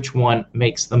decide which one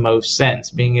makes the most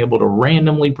sense, being able to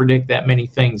randomly predict that many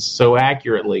things so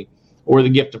accurately, or the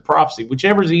gift of prophecy,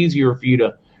 whichever is easier for you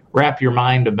to wrap your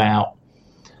mind about.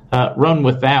 Run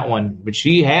with that one. But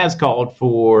she has called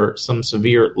for some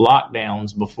severe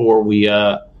lockdowns before we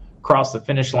cross the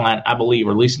finish line, I believe,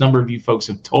 or at least a number of you folks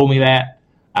have told me that.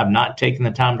 I've not taken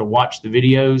the time to watch the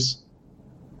videos.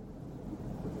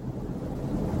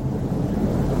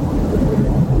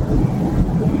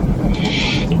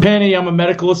 Penny, I'm a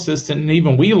medical assistant, and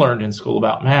even we learned in school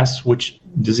about masks, which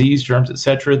disease, germs,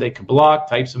 etc. they could block,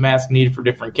 types of masks needed for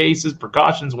different cases,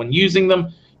 precautions when using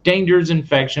them, dangers,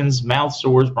 infections, mouth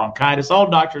sores, bronchitis. All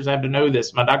doctors have to know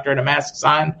this. My doctor had a mask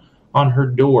sign on her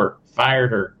door, fired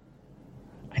her.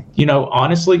 You know,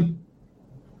 honestly,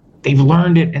 they've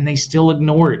learned it and they still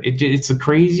ignore it. It's the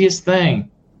craziest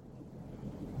thing.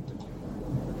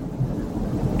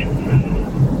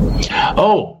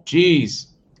 Oh, geez.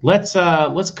 Let's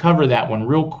cover that one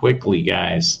real quickly,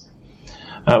 guys.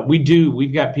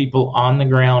 We've got people on the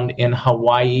ground in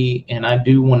Hawaii, and I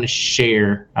do want to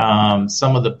share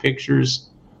some of the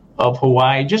pictures of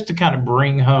Hawaii just to kind of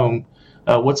bring home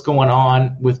what's going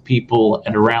on with people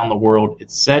and around the world,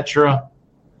 etc.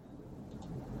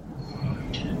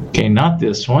 Okay, not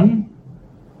this one.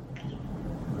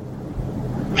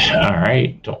 All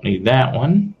right, don't need that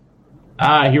one.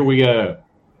 Here we go.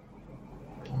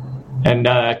 And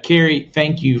Carrie,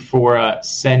 thank you for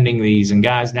sending these. And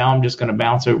guys, now I'm just going to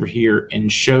bounce over here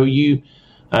and show you.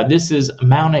 This is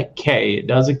Mauna Kea. It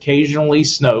does occasionally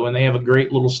snow, and they have a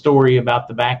great little story about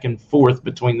the back and forth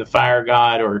between the fire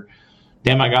god or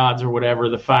demigods or whatever,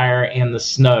 the fire and the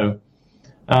snow.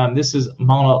 This is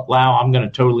Mauna Lao. I'm going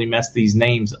to totally mess these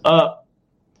names up.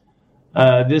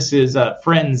 This is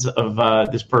friends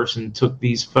of this person took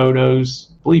these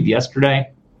photos, I believe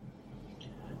yesterday.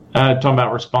 Talking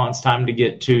about response time to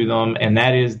get to them, and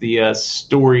that is the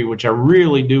story, which I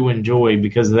really do enjoy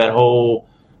because of that whole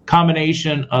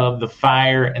combination of the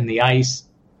fire and the ice.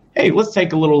 Hey, let's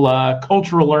take a little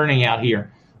cultural learning out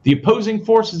here. The opposing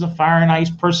forces of fire and ice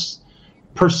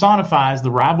personifies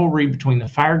the rivalry between the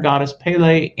fire goddess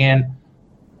Pele and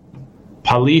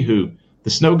Palihu, the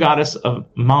snow goddess of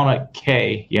Mauna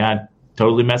Kea. Yeah,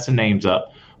 totally messing names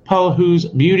up. Palihu's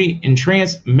beauty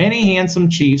entranced many handsome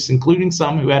chiefs, including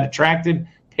some who had attracted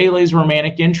Pele's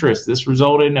romantic interest. This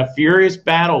resulted in a furious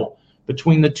battle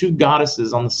between the two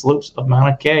goddesses on the slopes of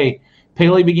Mauna Kea.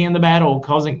 Pele began the battle,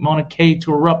 causing Mauna Kea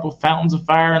to erupt with fountains of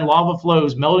fire and lava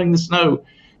flows, melting the snow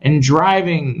and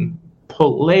driving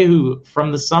Palihu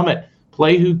from the summit.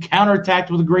 Palihu counterattacked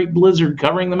with a great blizzard,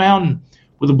 covering the mountain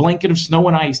with a blanket of snow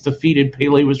and ice. Defeated,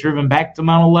 Pele was driven back to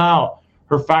Mauna Lao.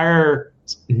 Her fire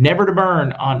never to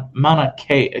burn on Mauna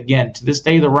Kea again. To this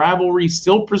day, the rivalry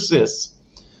still persists,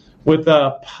 with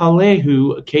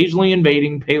Palihu occasionally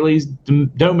invading Pele's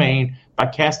domain by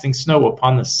casting snow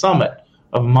upon the summit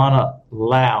of Mauna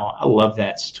Lao. I love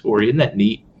that story. Isn't that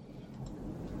neat?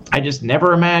 I just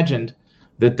never imagined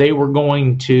that they were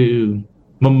going to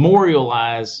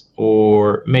memorialize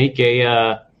or make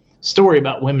a story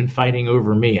about women fighting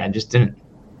over me. I just didn't.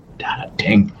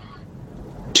 Dang.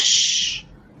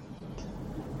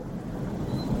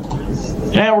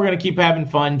 Now we're going to keep having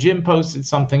fun. Jim posted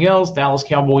something else. Dallas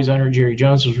Cowboys owner Jerry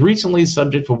Jones was recently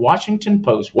subject to a Washington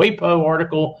Post WAPO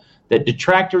article that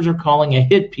detractors are calling a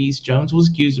hit piece. Jones was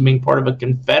accused of being part of a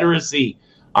confederacy,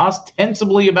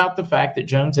 ostensibly about the fact that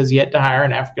Jones has yet to hire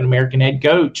an African-American head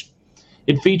coach.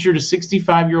 It featured a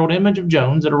 65-year-old image of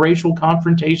Jones at a racial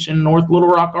confrontation in North Little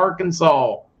Rock,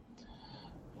 Arkansas.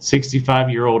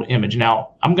 65-year-old image.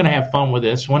 Now, I'm going to have fun with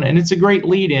this one, and it's a great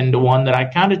lead-in to one that I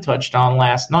kind of touched on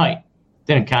last night.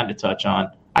 Didn't kind of touch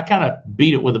on. I kind of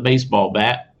beat it with a baseball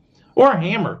bat or a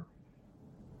hammer.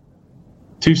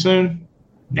 Too soon?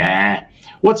 Nah.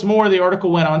 What's more, the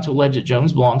article went on to allege that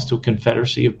Jones belongs to a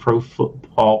confederacy of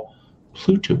pro-football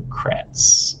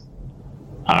plutocrats.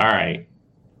 All right.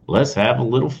 Let's have a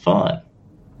little fun.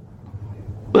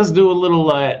 Let's do a little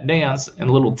dance and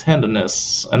a little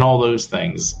tenderness and all those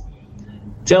things.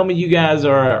 Tell me you guys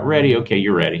are ready. Okay,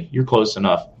 you're ready. You're close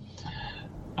enough.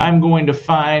 I'm going to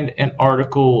find an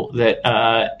article that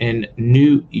in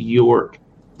New York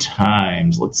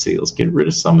Times. Let's see. Let's get rid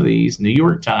of some of these. New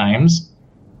York Times.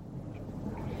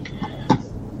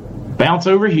 Bounce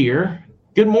over here.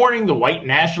 Good morning. The white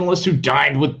nationalist who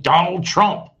dined with Donald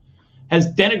Trump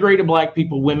has denigrated black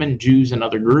people, women, Jews, and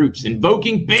other groups,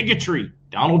 invoking bigotry.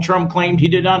 Donald Trump claimed he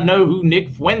did not know who Nick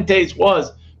Fuentes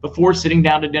was before sitting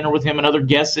down to dinner with him and other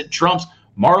guests at Trump's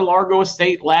Mar-a-Lago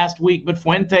estate last week. But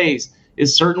Fuentes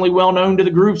is certainly well known to the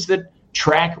groups that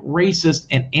track racist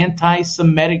and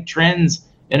anti-Semitic trends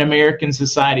in American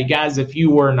society. Guys, if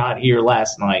you were not here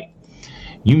last night,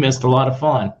 you missed a lot of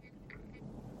fun.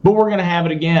 But we're going to have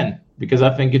it again because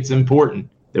I think it's important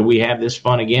that we have this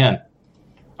fun again.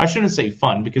 I shouldn't say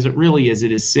fun because it really is.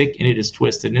 It is sick and it is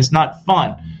twisted and it's not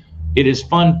fun. It is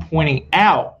fun pointing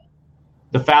out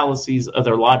the fallacies of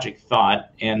their logic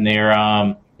thought and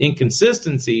their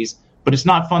inconsistencies, but it's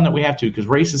not fun that we have to because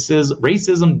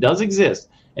racism does exist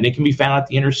and it can be found at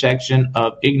the intersection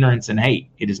of ignorance and hate.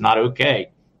 It is not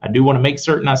okay. I do want to make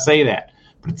certain I say that.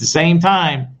 But at the same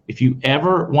time, if you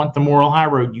ever want the moral high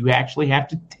road, you actually have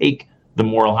to take the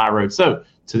moral high road. So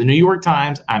to the New York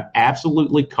Times, I'm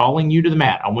absolutely calling you to the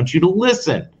mat. I want you to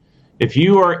listen. If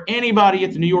you are anybody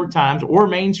at the New York Times or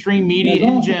mainstream media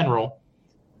in general,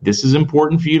 this is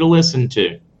important for you to listen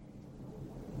to.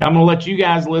 I'm going to let you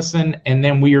guys listen, and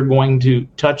then we are going to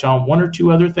touch on one or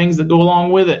two other things that go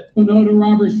along with it. Know that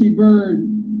Robert C. Byrd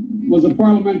was a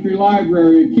parliamentary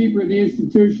library, a keeper of the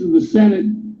institution of the Senate,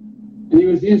 and he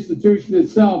was the institution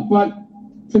itself. But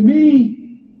to me,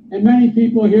 and many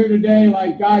people here today,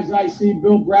 like guys I see,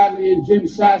 Bill Bradley and Jim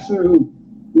Sasser, who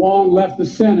long left the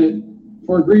Senate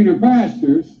for greener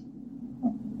pastures,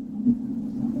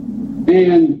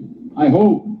 and I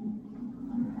hope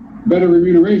better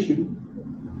remuneration.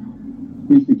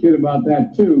 He's the kid about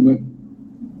that too, but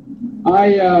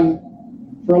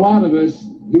for a lot of us,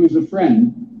 he was a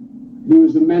friend, he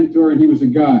was a mentor, and he was a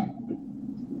guide.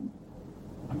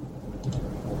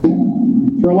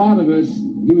 For a lot of us,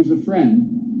 he was a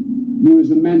friend, he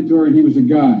was a mentor, and he was a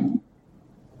guide.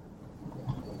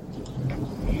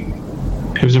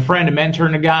 He was a friend, a mentor,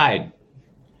 and a guide.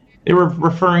 They were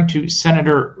referring to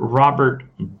Senator Robert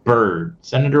Byrd.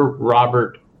 Senator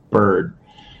Robert Byrd.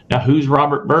 Now, who's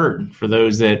Robert Byrd? For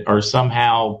those that are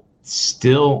somehow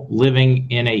still living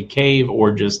in a cave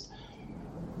or just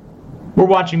were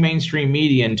watching mainstream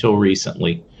media until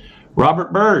recently.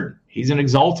 Robert Byrd, he's an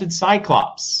exalted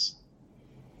cyclops.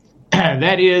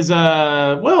 That is,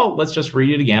 well, let's just read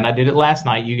it again. I did it last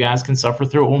night. You guys can suffer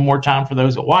through it one more time for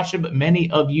those that watched it, but many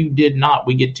of you did not.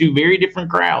 We get two very different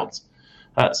crowds.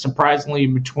 Surprisingly,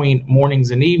 between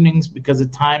mornings and evenings because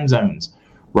of time zones.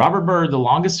 Robert Byrd, the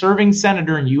longest-serving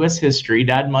senator in U.S. history,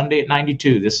 died Monday at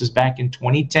 92. This is back in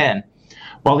 2010.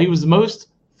 While he was the most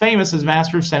famous as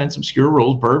master of Senate's obscure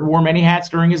rules, Byrd wore many hats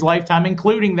during his lifetime,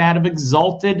 including that of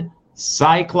exalted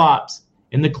cyclops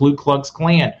in the Ku Klux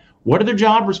Klan. What are the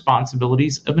job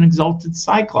responsibilities of an exalted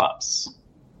cyclops?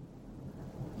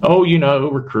 Oh,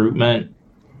 recruitment,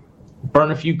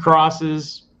 burn a few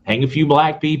crosses, hang a few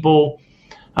black people,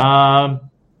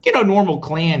 normal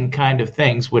Klan kind of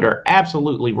things, which are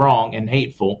absolutely wrong and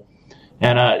hateful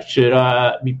and should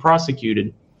be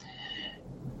prosecuted.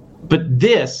 But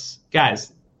this,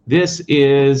 guys, this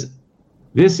is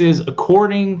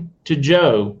according to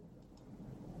Joe,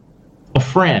 a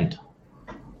friend,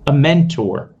 a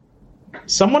mentor,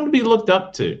 someone to be looked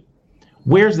up to.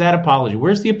 Where's that apology?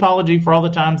 Where's the apology for all the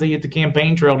times they hit the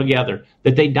campaign trail together,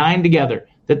 that they dined together,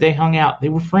 that they hung out? They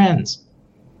were friends.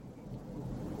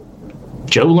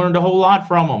 Joe learned a whole lot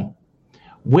from them.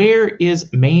 Where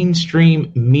is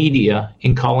mainstream media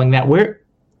in calling that? Where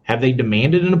have they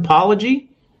demanded an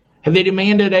apology? Have they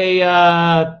demanded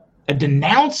a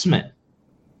denouncement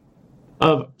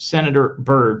of Senator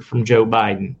Byrd from Joe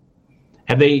Biden?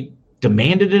 Have they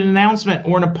demanded an announcement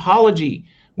or an apology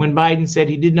when Biden said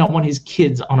he did not want his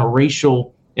kids in a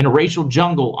racial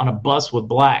jungle on a bus with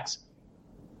blacks?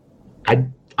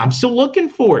 I'm still looking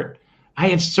for it. I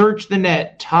have searched the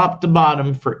net top to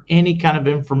bottom for any kind of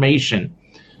information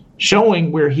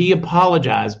showing where he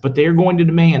apologized, but they're going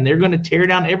to tear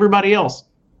down everybody else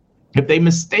if they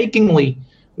mistakenly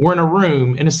were in a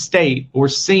room, in a state, or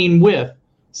seen with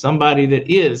somebody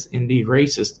that is indeed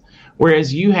racist.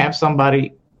 Whereas you have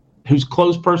somebody whose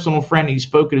close personal friend he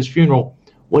spoke at his funeral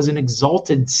was an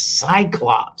exalted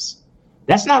cyclops.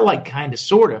 That's not like kind of,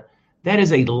 sort of. That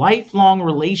is a lifelong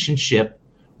relationship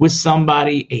with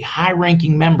somebody, a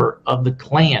high-ranking member of the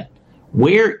Klan.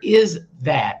 Where is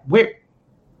that? Where?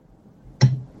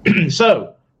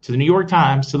 So, to the New York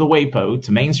Times, to the WAPO,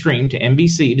 to mainstream, to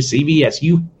NBC, to CBS,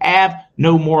 you have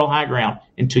no moral high ground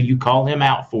until you call him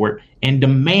out for it and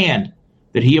demand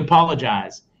that he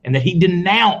apologize and that he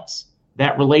denounce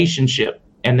that relationship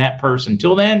and that person.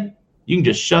 Till then, you can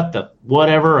just shut the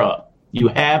whatever up. You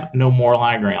have no moral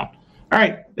high ground. All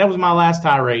right, that was my last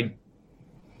tirade.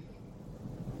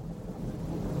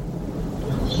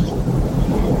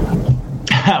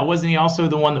 Wasn't he also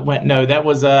the one that went? No, that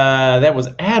was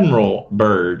Admiral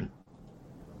Byrd.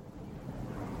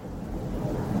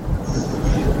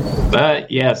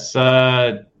 Yes,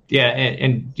 yeah,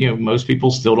 and most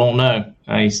people still don't know.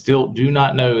 I still do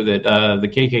not know that the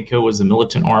KKK was the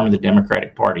militant arm of the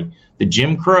Democratic Party. The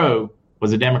Jim Crow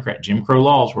was a Democrat. Jim Crow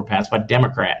laws were passed by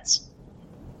Democrats.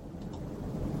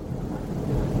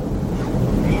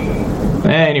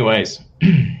 Anyways.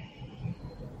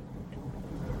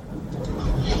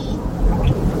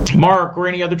 Mark, or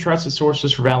any other trusted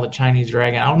sources for valid Chinese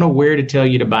dragon? I don't know where to tell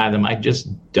you to buy them. I just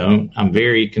don't. I'm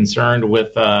very concerned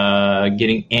with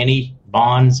getting any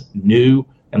bonds new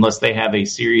unless they have a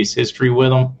serious history with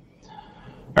them.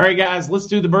 All right, guys, let's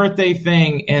do the birthday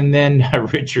thing. And then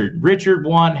Richard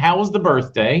won. How was the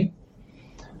birthday?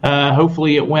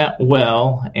 Hopefully it went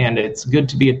well. And it's good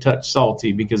to be a touch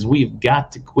salty because we've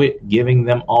got to quit giving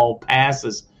them all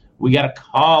passes. We got to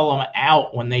call them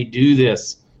out when they do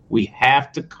this. We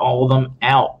have to call them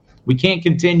out. We can't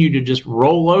continue to just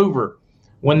roll over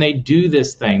when they do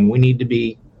this thing. We need to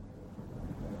be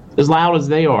as loud as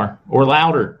they are or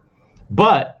louder.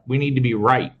 But we need to be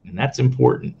right, and that's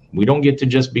important. We don't get to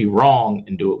just be wrong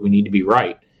and do it. We need to be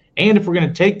right. And if we're going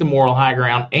to take the moral high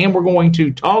ground and we're going to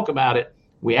talk about it,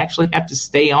 we actually have to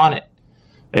stay on it.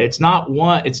 It's not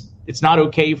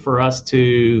okay for us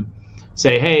to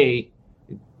say, hey,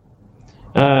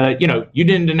 you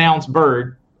didn't denounce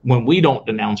Byrd, when we don't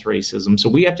denounce racism. So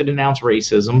we have to denounce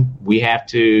racism. We have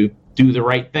to do the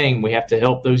right thing. We have to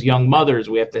help those young mothers.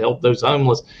 We have to help those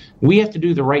homeless. We have to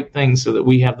do the right thing so that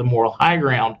we have the moral high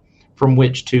ground from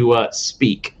which to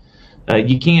speak.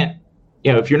 You can't,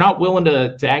 if you're not willing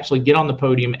to actually get on the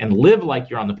podium and live like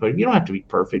you're on the podium, you don't have to be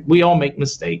perfect. We all make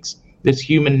mistakes. That's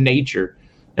human nature.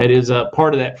 That is a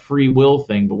part of that free will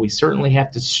thing. But we certainly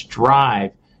have to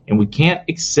strive, and we can't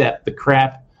accept the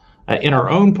crap in our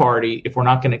own party if we're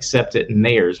not going to accept it in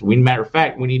theirs. Matter of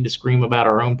fact, we need to scream about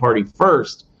our own party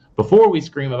first. Before we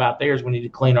scream about theirs, we need to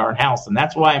clean our own house. And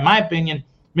that's why, in my opinion,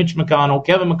 Mitch McConnell,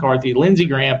 Kevin McCarthy, Lindsey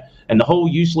Graham, and the whole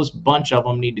useless bunch of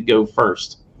them need to go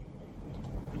first.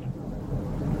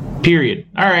 Period.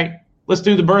 All right. Let's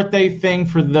do the birthday thing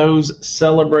for those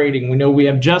celebrating. We know we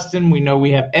have Justin. We know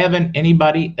we have Evan.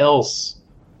 Anybody else?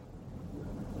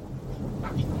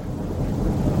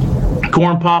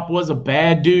 Corn Pop was a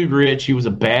bad dude, Rich. He was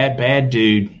a bad, bad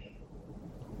dude.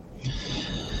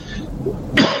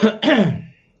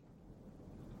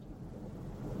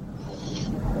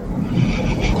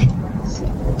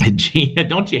 Gina,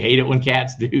 don't you hate it when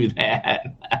cats do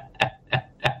that?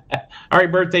 All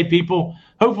right, birthday people.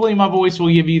 Hopefully my voice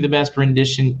will give you the best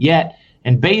rendition yet.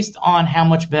 And based on how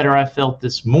much better I felt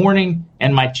this morning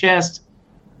and my chest,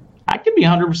 I could be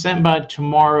 100% by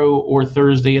tomorrow or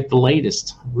Thursday at the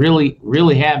latest. Really,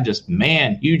 really have just,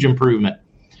 huge improvement.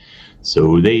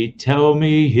 So they tell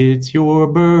me it's your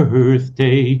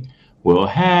birthday. Well,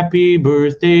 happy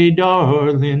birthday,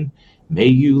 darling. May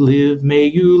you live, may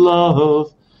you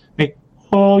love. May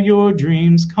all your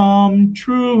dreams come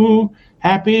true.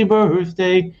 Happy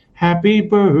birthday, happy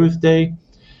birthday.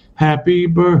 Happy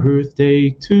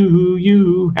birthday to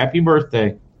you. Happy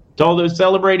birthday to all those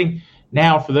celebrating.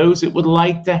 Now, for those that would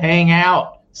like to hang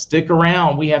out, stick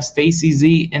around. We have Stacy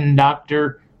Z and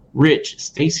Dr. Rich.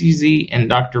 Stacy Z and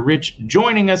Dr. Rich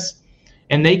joining us,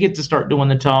 and they get to start doing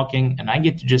the talking, and I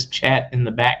get to just chat in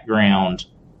the background.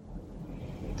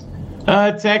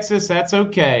 Texas, that's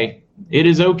okay. It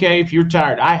is okay if you're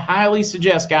tired. I highly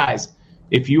suggest, guys,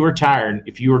 if you are tired,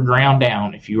 if you are ground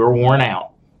down, if you are worn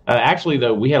out. Actually,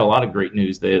 though, we had a lot of great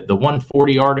news. The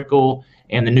 140 article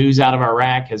and the news out of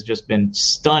Iraq has just been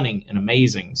stunning and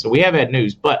amazing. So we have had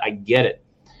news, but I get it.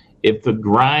 If the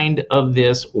grind of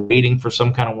this, waiting for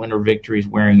some kind of winter victory is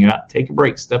wearing you out, take a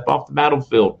break, step off the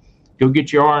battlefield, go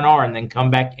get your R&R, and then come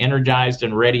back energized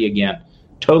and ready again.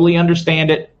 Totally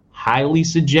understand it. Highly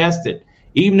suggest it.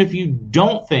 Even if you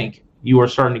don't think you are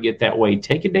starting to get that way,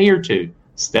 take a day or two.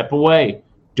 Step away.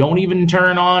 Don't even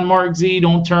turn on MarkZ.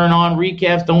 Don't turn on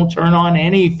recaps. Don't turn on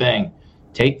anything.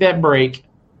 Take that break,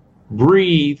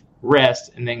 breathe,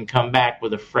 rest, and then come back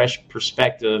with a fresh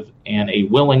perspective and a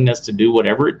willingness to do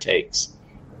whatever it takes.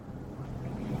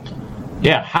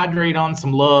 Yeah, hydrate on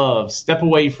some love. Step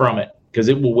away from it because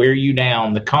it will wear you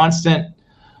down. The constant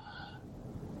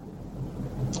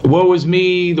woe is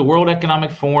me, the World Economic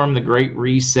Forum, the Great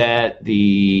Reset,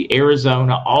 the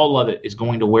Arizona, all of it is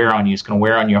going to wear on you. It's going to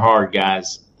wear on your heart,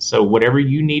 guys. So whatever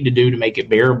you need to do to make it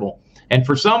bearable. And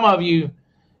for some of you,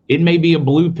 it may be a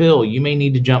blue pill. You may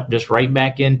need to jump just right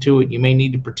back into it. You may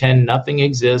need to pretend nothing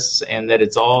exists and that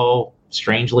it's all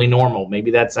strangely normal.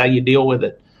 Maybe that's how you deal with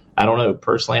it. I don't know.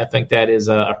 Personally, I think that is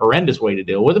a horrendous way to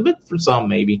deal with it, but for some,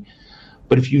 maybe.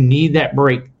 But if you need that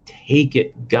break, take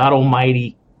it. God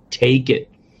Almighty, take it.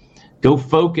 Go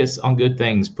focus on good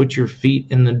things. Put your feet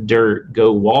in the dirt.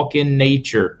 Go walk in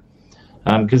nature.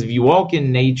 Because if you walk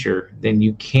in nature, then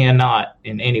you cannot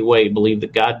in any way believe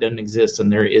that God doesn't exist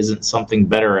and there isn't something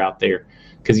better out there.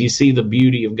 Because you see the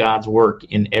beauty of God's work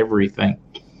in everything.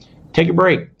 Take a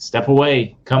break. Step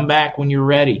away. Come back when you're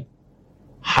ready.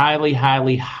 Highly,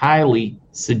 highly, highly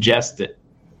suggest it.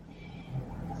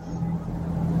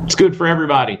 It's good for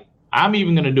everybody. I'm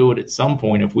even going to do it at some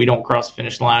point if we don't cross the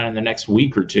finish line in the next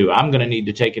week or two. I'm going to need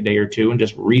to take a day or two and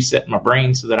just reset my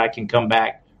brain so that I can come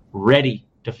back ready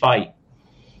to fight.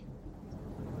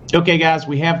 Okay, guys,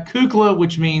 we have Kukla,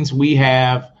 which means we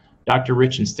have Dr.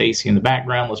 Rich and Stacy in the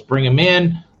background. Let's bring them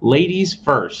in. Ladies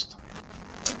first.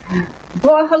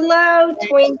 Well, hello,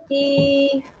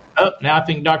 Twinkie. Oh, now I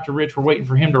think Dr. Rich, we're waiting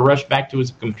for him to rush back to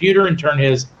his computer and turn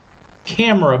his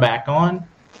camera back on.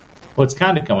 Well, it's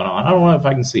kind of coming on. I don't know if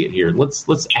I can see it here.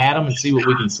 Let's add him and see what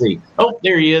we can see. Oh,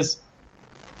 there he is.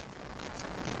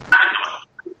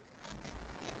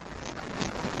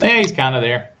 There, he's kind of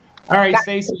there. All right,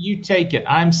 Stacey, you take it.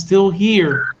 I'm still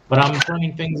here, but I'm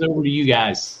turning things over to you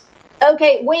guys.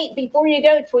 Okay, wait, before you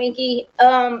go, Twinkie,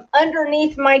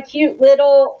 underneath my cute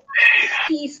little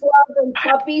peace, love, and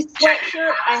puppy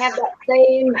sweatshirt, I have that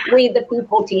same We the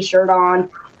People t-shirt on.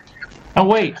 Oh,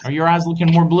 wait, are your eyes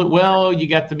looking more blue? Well, you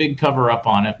got the big cover up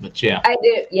on it, but yeah. I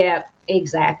do, yeah,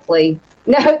 exactly.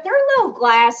 No, they're a little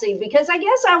glassy because I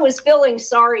guess I was feeling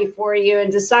sorry for you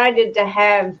and decided to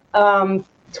have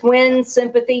twin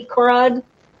sympathy crud.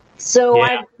 So yeah.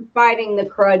 I've been fighting the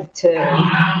crud too.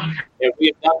 Yeah,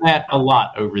 we have done that a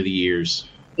lot over the years.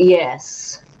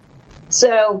 Yes.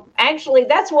 So actually,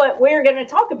 that's what we're going to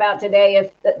talk about today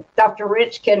if Dr.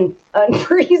 Rich can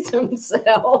unfreeze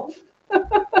himself.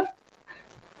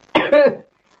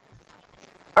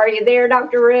 All Are you there,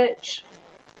 Dr. Rich?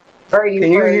 Or are you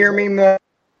Can you hear me, Mo?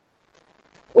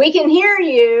 We can hear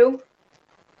you.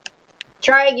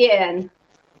 Try again.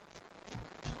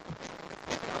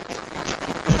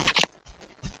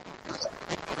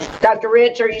 Dr.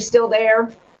 Rich, are you still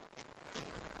there?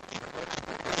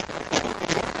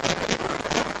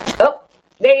 Oh,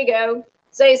 there you go.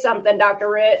 Say something,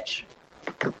 Dr. Rich.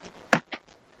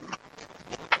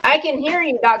 I can hear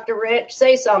you, Dr. Rich.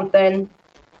 Say something.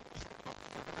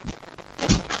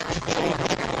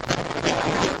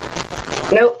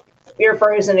 Nope, you're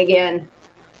frozen again.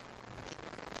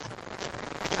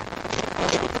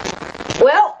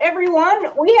 Well,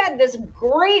 everyone, we had this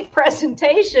great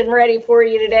presentation ready for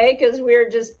you today because we were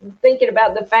just thinking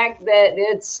about the fact that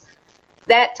it's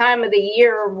that time of the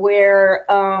year where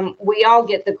we all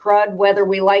get the crud, whether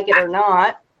we like it or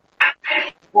not.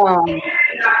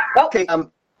 Okay,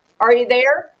 are you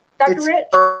there, Dr. Rich?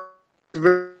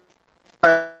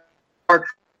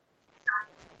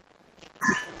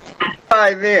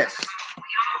 Try this.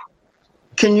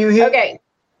 Can you hear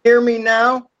me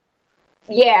now?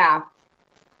 Yeah.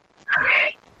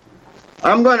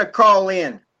 I'm going to call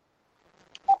in.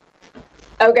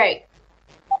 Okay.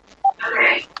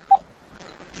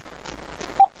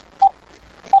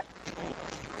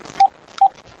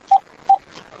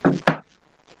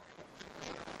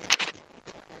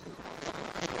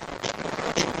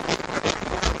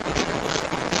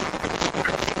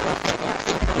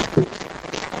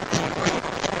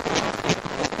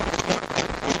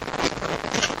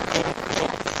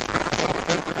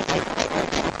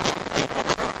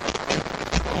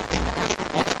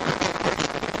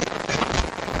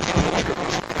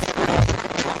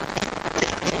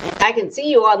 I can see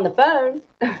you on the phone.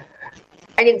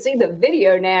 I can see the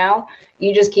video now.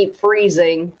 You just keep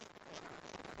freezing.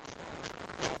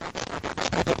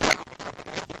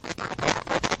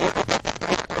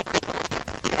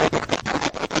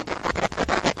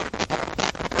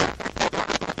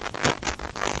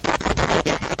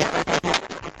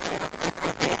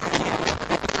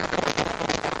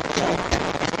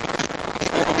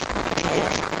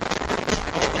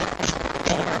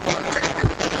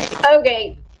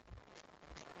 Okay.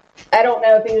 I don't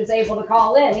know if he was able to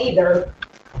call in either.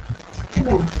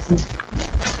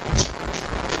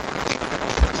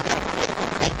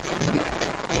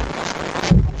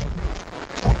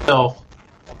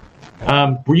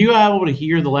 Were you able to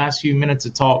hear the last few minutes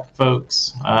of talk,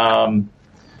 folks? My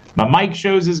mic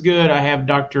shows is good. I have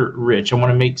Dr. Rich. I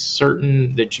want to make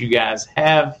certain that you guys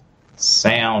have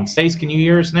sound. Stace, can you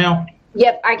hear us now?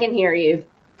 Yep, I can hear you.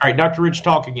 All right, Dr. Rich,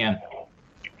 talk again.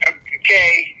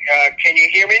 Okay, can you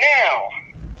hear me now?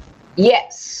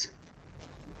 Yes.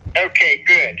 Okay,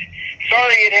 good.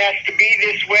 Sorry it has to be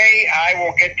this way. I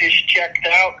will get this checked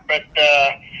out, but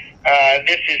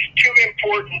this is too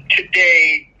important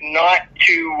today not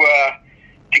to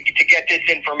get this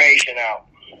information out.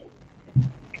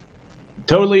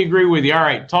 Totally agree with you. All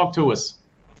right, talk to us.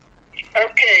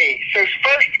 Okay, so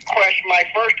my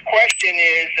first question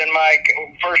is, and my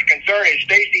first concern is,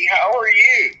 Stacy, how are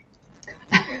you?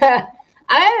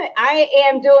 I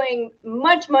am doing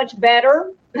much, much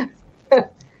better.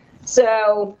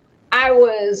 So I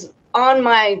was on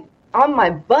my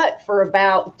butt for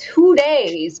about 2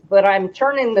 days, but I'm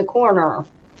turning the corner.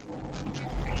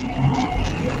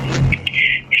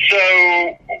 So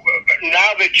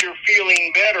now that you're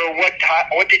feeling better,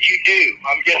 what did you do?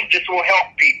 This will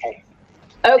help people.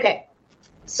 Okay,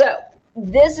 so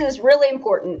this is really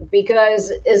important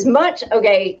because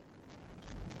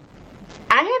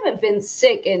I haven't been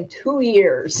sick in 2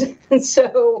 years,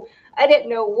 so I didn't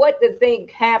know what to think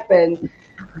happened.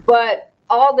 But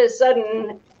all of a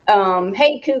sudden,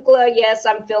 hey, Kukla, yes,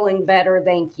 I'm feeling better,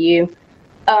 thank you.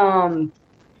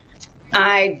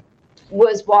 I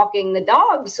was walking the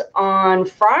dogs on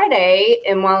Friday,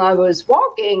 and while I was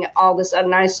walking, all of a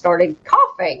sudden I started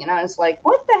coughing, and I was like,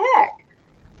 what the heck?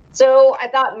 So I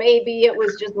thought maybe it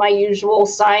was just my usual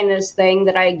sinus thing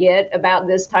that I get about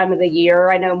this time of the year.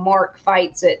 I know Mark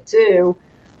fights it too.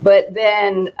 But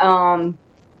then I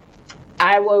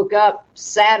woke up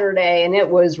Saturday and it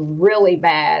was really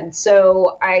bad.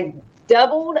 So I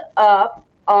doubled up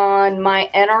on my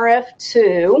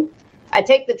NRF2. I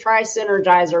take the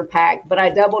Tri-Synergizer pack, but I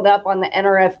doubled up on the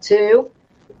NRF2.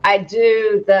 I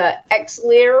do the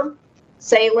Xlear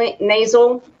saline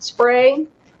nasal spray.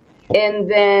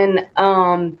 And then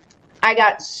I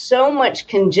got so much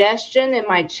congestion in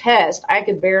my chest, I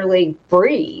could barely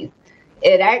breathe.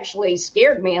 It actually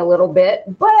scared me a little bit.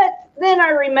 But then I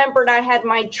remembered I had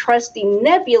my trusty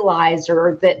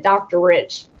nebulizer that Dr.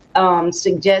 Rich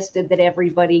suggested that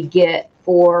everybody get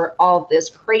for all this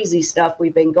crazy stuff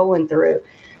we've been going through.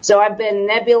 So I've been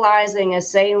nebulizing a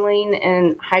saline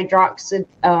and hydrogen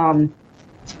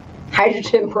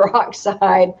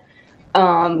peroxide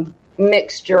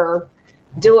mixture,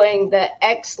 doing the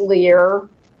X-Lear,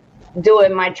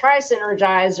 doing my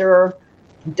Tri-Synergizer,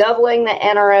 doubling the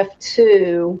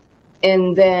NRF2,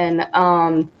 and then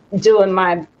doing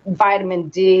my vitamin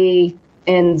D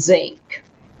and zinc.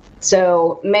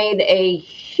 So made a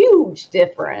huge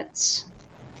difference.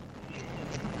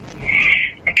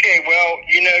 Okay, well,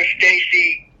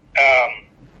 Stacy, I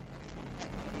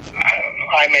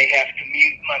may have to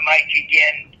mute my mic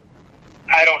again.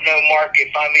 I don't know, Mark,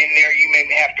 if I'm in there, you may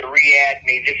have to re-add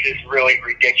me. This is really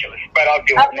ridiculous, but I'll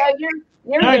do it.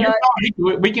 No, you're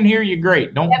good. We can hear you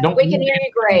great. Don't. We can hear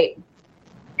you great.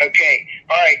 Okay,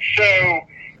 all right. So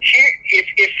here,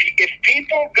 if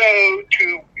people go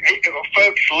to,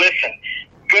 folks, listen.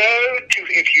 Go to,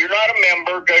 if you're not a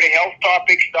member, go to Health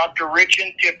Topics, Dr. Rich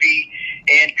and Tippy,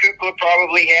 and Kukla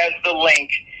probably has the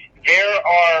link.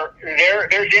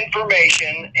 There's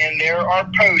information, and there are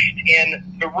posts in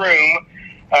the room,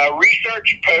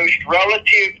 research posts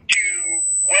relative to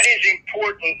what is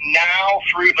important now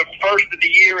through the first of the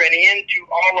year and into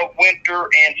all of winter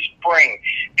and spring.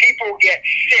 People get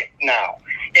sick now.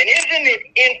 And isn't it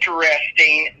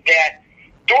interesting that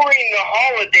during the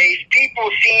holidays,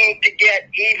 people seem to get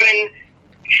even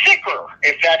sicker,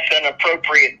 if that's an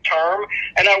appropriate term,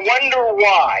 and I wonder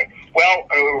why. Well,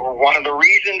 one of the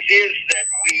reasons is that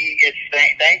it's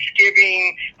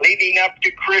Thanksgiving, leading up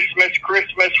to Christmas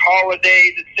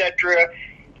holidays, etc.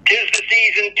 'Tis the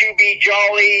season to be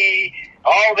jolly,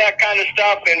 all that kind of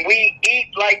stuff, and we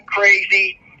eat like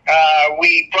crazy.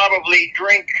 We probably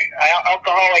drink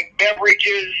alcoholic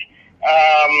beverages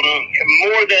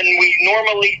more than we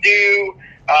normally do.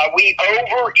 We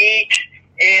overeat.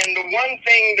 And the one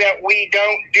thing that we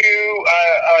don't do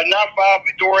enough of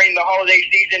during the holiday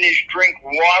season is drink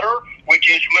water, which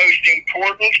is most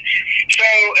important.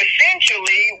 So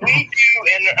essentially, we do,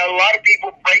 and a lot of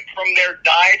people break from their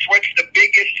diets. What's the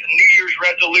biggest New Year's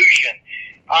resolution?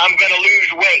 I'm going to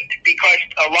lose weight, because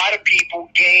a lot of people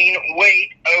gain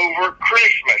weight over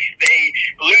Christmas. They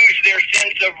lose their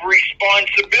sense of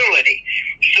responsibility.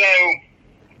 So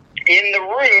in the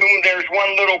room, there's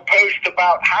one little post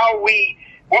about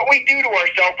what we do to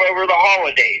ourselves over the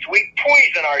holidays. We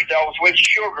poison ourselves with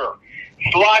sugar,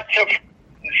 lots of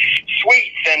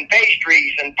sweets and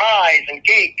pastries and pies and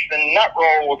cakes and nut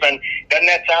rolls. And doesn't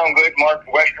that sound good, Mark?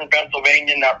 Western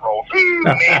Pennsylvania nut rolls. Ooh,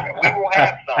 man, we will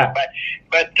have some. But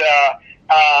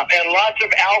and lots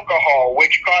of alcohol,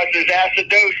 which causes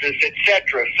acidosis,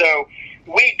 etc. So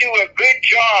we do a good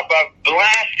job of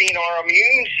blasting our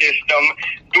immune system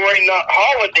during the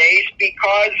holidays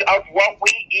because of what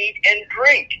we eat and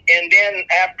drink. And then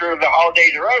after the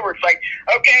holidays are over, it's like,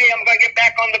 okay, I'm going to get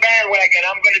back on the bandwagon.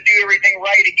 I'm going to do everything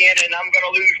right again, and I'm going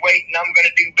to lose weight, and I'm going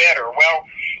to do better. Well,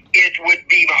 it would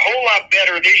be a whole lot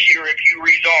better this year if you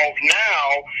resolve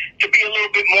now to be a little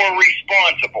bit more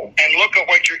responsible and look at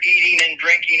what you're eating and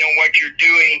drinking and what you're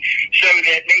doing so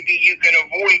that maybe you can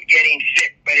avoid getting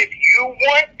sick. But if you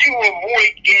want to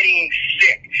avoid getting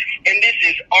sick, and this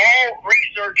is all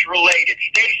research related,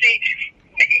 Stacy,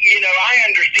 I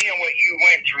understand what you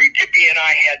went through. Tippy and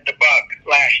I had the bug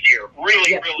last year,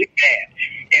 really bad.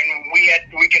 And we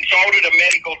consulted a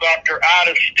medical doctor out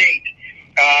of state.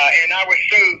 And I was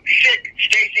so sick,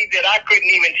 Stacy, that I couldn't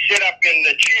even sit up in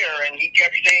the chair. And he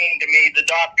kept saying to me, the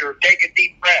doctor, take a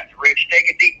deep breath, Rich, take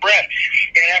a deep breath.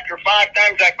 And after 5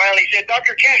 times, I finally said,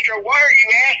 Dr. Castro, why are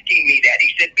you asking me that?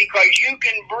 He said, because you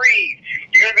can breathe.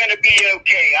 You're going to be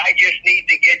okay. I just need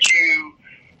to get you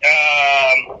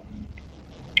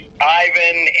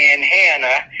Ivan and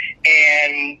Hannah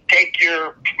and take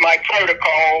my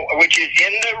protocol, which is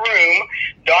in the room.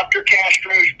 Dr.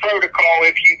 Castro's protocol,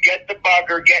 if you get the bug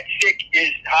or get sick,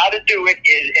 is how to do it,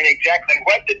 and exactly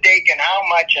what to take and how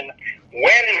much and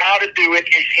when and how to do it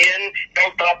is in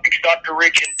Health Topics, Dr.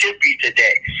 Rich and Tippy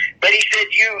today. But he said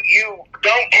you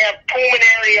don't have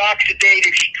pulmonary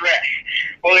oxidative stress.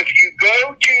 Well, if you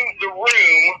go to the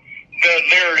room,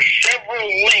 there are several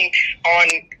links on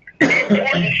the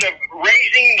importance of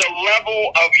raising the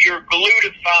level of your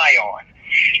glutathione.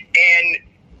 And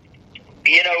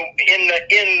in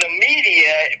the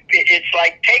media, it's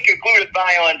like take a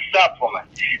glutathione supplement.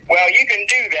 Well, you can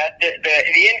do that.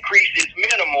 The increase is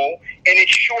minimal and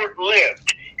it's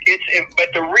short-lived.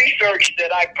 But the research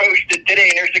that I posted today,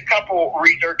 and there's a couple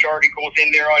research articles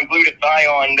in there on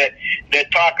glutathione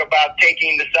that talk about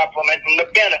taking the supplement and the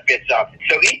benefits of it.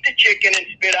 So eat the chicken and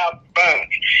spit out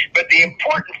bones. But the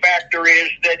important factor is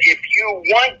that if you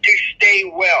want to stay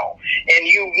well and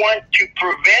you want to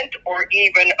prevent or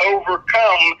even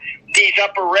overcome these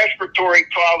upper respiratory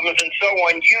problems and so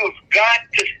on, you've got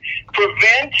to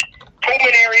prevent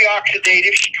pulmonary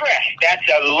oxidative stress. That's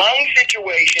a lung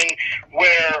situation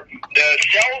where the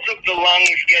cells of the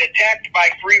lungs get attacked by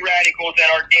free radicals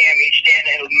and are damaged,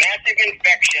 and a massive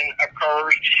infection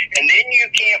occurs, and then you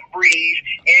can't breathe,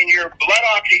 and your blood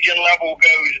oxygen level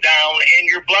goes down, and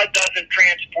your blood doesn't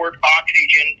transport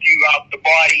oxygen throughout the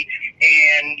body,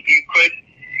 and you could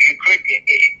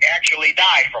actually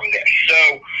die from this.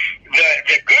 So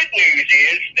the good news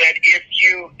is that if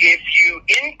you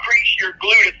increase your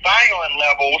glutathione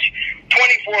levels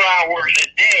 24 hours a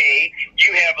day,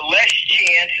 you have less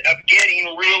chance of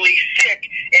getting really sick.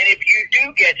 And if you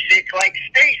do get sick, like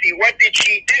Stacy, what did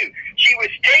she do? She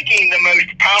was taking the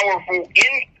most powerful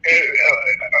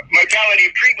modality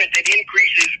of treatment that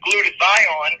increases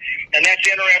glutathione, and that's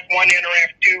NRF1,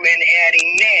 NRF2, and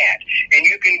adding NAD. And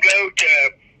you can go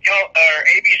to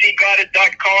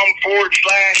abcgotit.com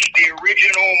 /the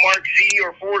original MarkZ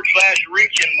or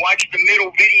 /reach and watch the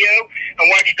middle video and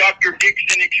watch Dr.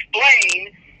 Dixon explain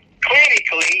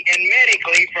clinically and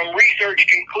medically from research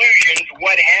conclusions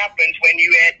what happens when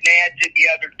you add NAD to the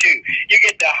other two. You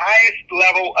get the highest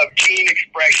level of gene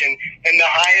expression and the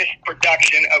highest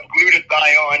production of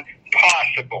glutathione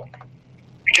possible,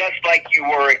 just like you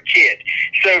were a kid.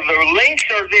 So the links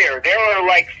are there. There are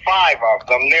like 5 of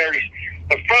them. There's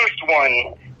the first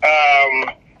one,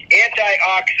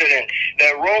 antioxidants,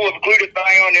 the role of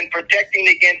glutathione in protecting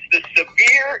against the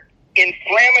severe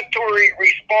inflammatory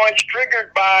response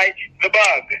triggered by the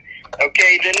bug.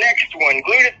 Okay, the next one,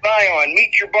 glutathione,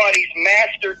 meet your body's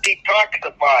master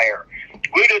detoxifier.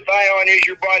 Glutathione is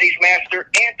your body's master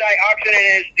antioxidant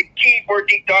and is the key for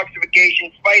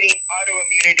detoxification, fighting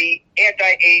autoimmunity,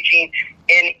 anti-aging,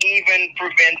 and even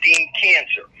preventing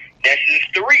cancer. This is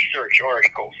the research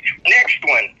articles. Next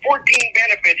one, 14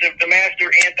 benefits of the master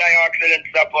antioxidant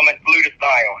supplement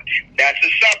glutathione. That's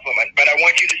a supplement, but I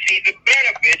want you to see the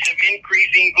benefits of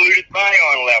increasing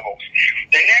glutathione levels.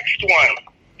 The next one,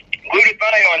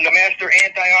 glutathione, the master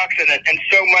antioxidant, and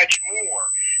so much more.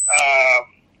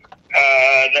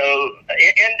 The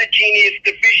endogenous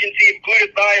deficiency of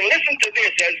glutathione, listen to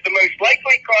this, as the most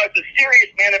likely cause of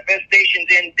serious manifestations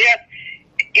and death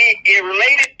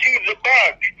related to the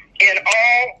bug in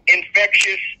all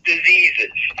infectious diseases.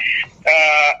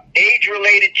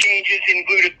 Age-related changes in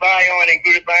glutathione and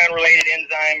glutathione-related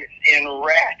enzymes in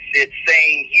rats. It's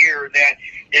saying here that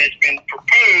it has been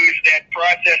proposed that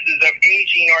processes of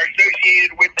aging are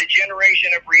associated with the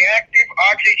generation of reactive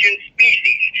oxygen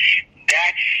species.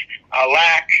 That's a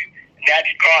lack. That's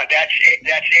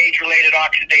age-related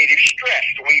oxidative stress.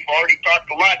 We've already talked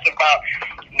lots about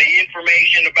the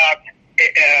information about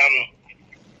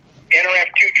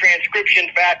NRF2 transcription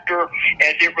factor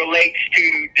as it relates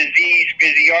to disease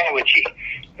physiology.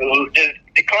 The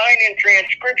decline in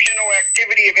transcriptional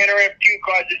activity of NRF2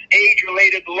 causes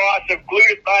age-related loss of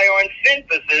glutathione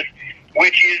synthesis,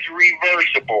 which is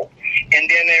reversible. And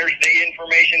then there's the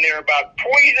information there about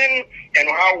poison and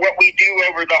what we do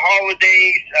over the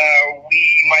holidays.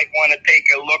 We might want to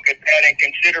take a look at that and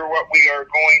consider what we are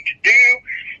going to do.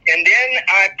 And then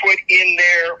I put in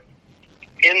there,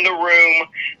 in the room,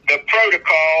 the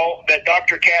protocol that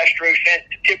Dr. Castro sent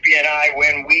to Tippy and I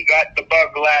when we got the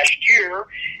bug last year,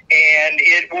 and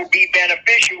it will be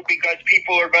beneficial because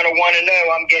people are going to want to know,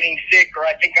 I'm getting sick, or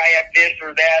I think I have this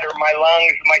or that, or my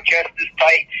lungs, my chest is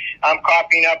tight, I'm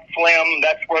coughing up phlegm.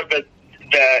 That's where the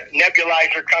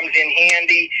nebulizer comes in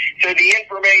handy. So the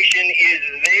information is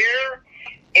there.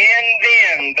 And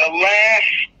then the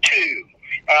last 2.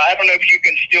 I don't know if you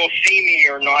can still see me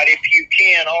or not. If you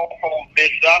can, I'll hold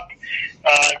this up.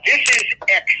 This is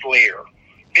XLEAR.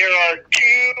 There are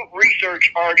 2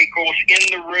 research articles in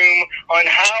the room on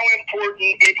how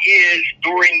important it is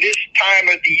during this time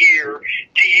of the year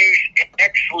to use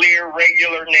XLEAR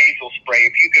regular nasal spray.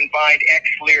 If you can find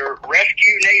XLEAR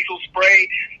Rescue nasal spray,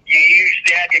 you use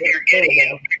that if you're getting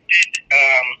infected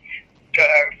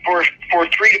for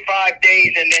 3 to 5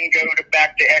 days, and then go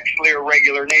back to XLEAR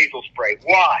regular nasal spray.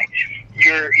 Why?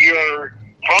 Your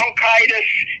bronchitis,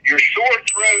 your sore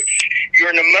throats,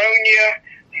 your pneumonia,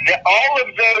 all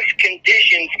of those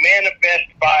conditions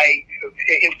manifest by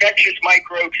infectious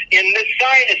microbes in the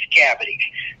sinus cavities,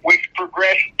 which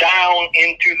progress down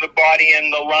into the body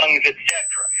and the lungs,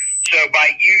 etc. So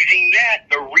by using that,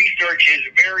 the research is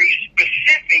very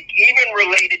specific, even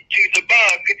related to the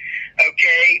bug.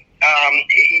 Okay,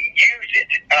 use it.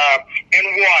 And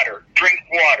water, drink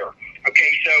water.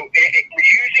 Okay, so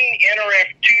using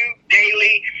NRF2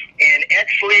 daily and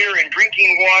XLEAR and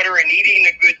drinking water and eating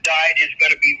a good diet is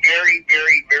going to be very,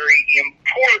 very, very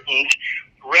important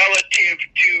relative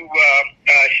to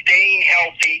staying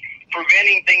healthy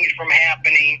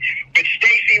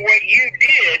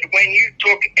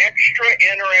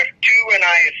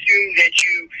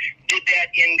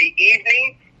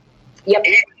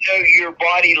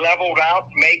leveled out,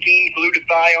 making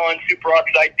glutathione,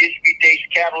 superoxide dismutase,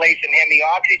 catalase, and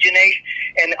hemioxygenase.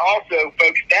 And also,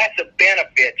 folks, that's a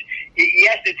benefit.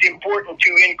 Yes, it's important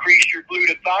to increase your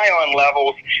glutathione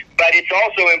levels, but it's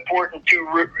also important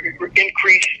to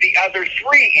increase the other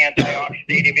 3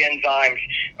 antioxidative enzymes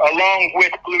along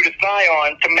with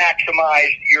glutathione to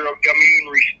maximize your immune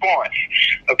response.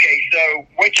 Okay, so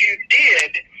what you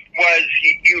did was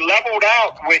you leveled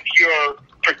out with your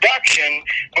production,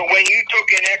 but when you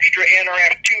took an extra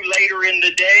NRF2 later in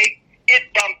the day, it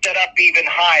bumped it up even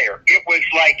higher. It was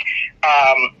like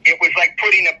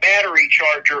putting a battery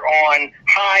charger on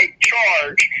high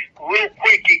charge real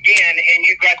quick again, and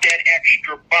you got that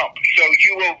extra bump. So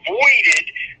you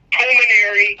avoided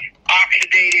pulmonary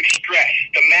oxidative stress,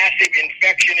 the massive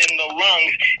infection in the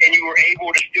lungs, and you were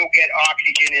able to still get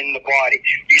oxygen in the body.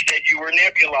 You said you were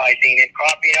nebulizing and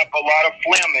coughing up a lot of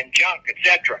phlegm and junk,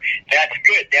 etc. That's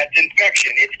good. That's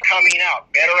infection. It's coming out.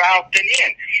 Better out than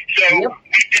in. So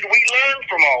what did we learn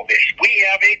from all this? We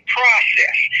have a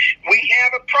process.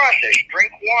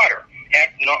 Drink water. Have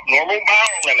normal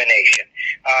bowel elimination.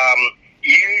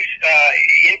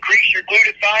 Increase your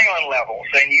glutathione levels,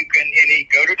 and you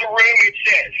go to the room. It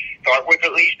says start with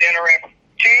at least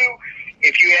NRF2.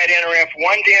 If you add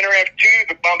NRF1 to NRF2,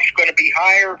 the bump's going to be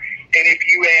higher, and if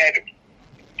you add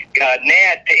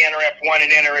NAD to NRF1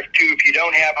 and NRF2, if you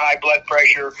don't have high blood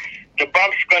pressure, the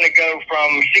bump's going to go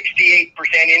from 68%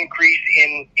 increase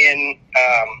in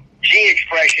gene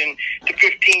expression to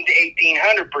 15 to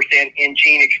 1800% in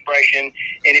gene expression.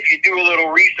 And if you do a little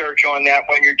research on that,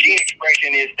 when your gene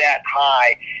expression is that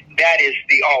high, that is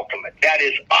the ultimate. That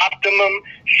is optimum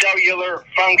cellular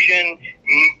function,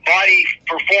 body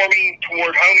performing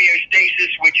toward homeostasis,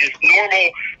 which is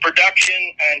normal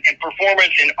production and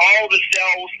performance in all the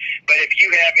cells. But if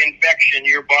you have infection,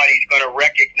 your body's going to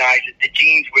recognize it, the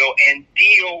genes will, and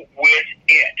deal with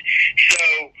it.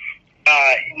 So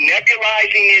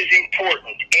nebulizing is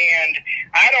important, and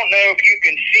I don't know if you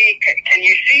can see. Can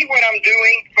you see what I'm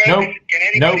doing, folks? Nope. Can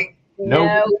anybody?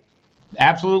 Nope.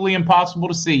 Absolutely impossible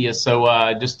to see you. So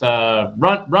just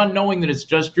run knowing that it's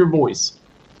just your voice.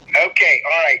 Okay,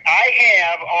 all right. I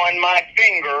have on my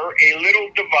finger a little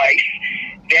device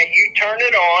that you turn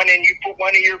it on, and you put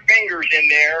one of your fingers in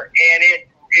there, and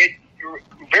it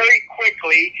very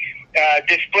quickly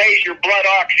displays your blood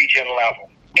oxygen level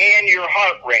and your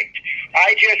heart rate.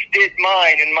 I just did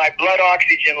mine and my blood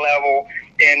oxygen level,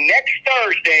 and next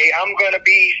Thursday I'm going to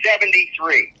be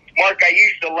 73. Mark, I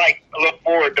used to look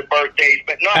forward to birthdays,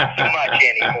 but not so much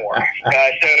anymore.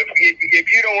 So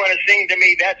if you don't want to sing to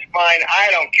me, that's fine. I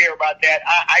don't care about that.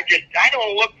 I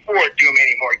don't look forward to them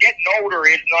anymore. Getting older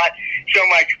is not so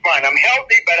much fun. I'm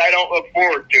healthy, but I don't look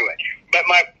forward to it. But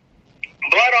my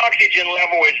blood oxygen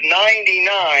level is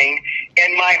 99,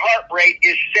 and my heart rate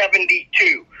is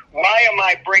 72. Why am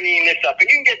I bringing this up? And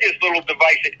you can get this little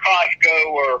device at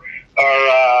Costco or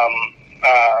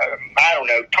I don't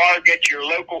know, Target, your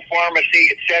local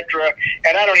pharmacy, etc.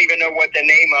 And I don't even know what the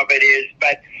name of it is,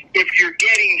 but if you're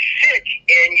getting sick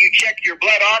and you check your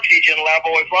blood oxygen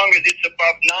level, as long as it's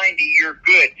above 90, you're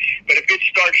good. But if it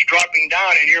starts dropping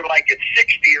down and you're like at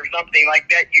 60 or something like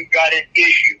that, you've got an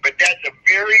issue. But that's a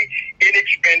very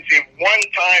inexpensive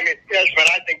one-time investment.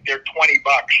 I think they're $20.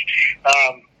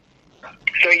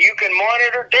 So you can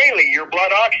monitor daily your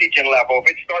blood oxygen level. If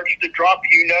it starts to drop,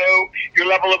 you know your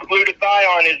level of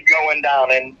glutathione is going down,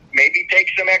 and maybe take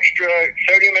some extra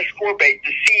sodium ascorbate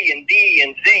to C and D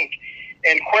and zinc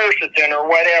and quercetin or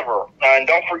whatever. And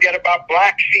don't forget about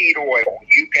black seed oil.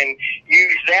 You can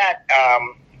use that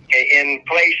in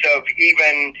place of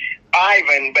even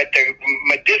Ivan, but the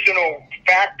medicinal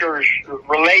factors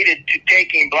related to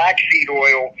taking black seed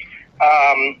oil,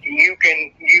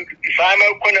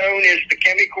 thymoquinone is the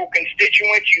chemical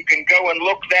constituent. You can go and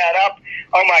look that up.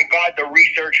 Oh my God, the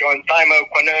research on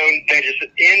thymoquinone that is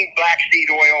in black seed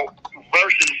oil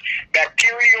versus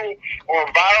bacterial or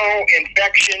viral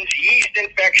infections, yeast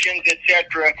infections,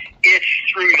 etc. It's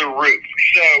through the roof.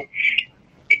 So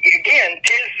again,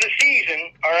 'tis the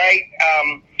season, all right,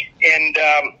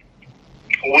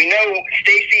 we know,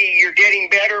 Stacy, you're getting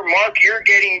better. Mark, you're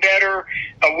getting better.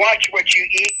 Watch what you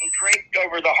eat and drink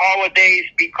over the holidays,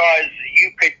 because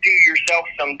you could do yourself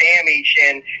some damage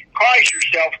and cause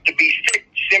yourself to be sick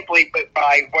simply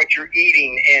by what you're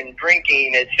eating and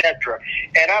drinking, etc.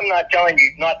 And I'm not telling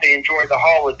you not to enjoy the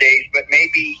holidays, but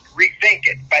maybe rethink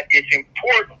it. But it's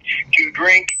important to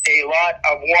drink a lot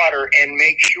of water and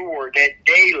make sure that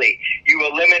daily you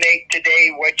eliminate today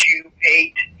what you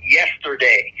ate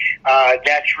yesterday.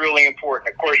 That's really important.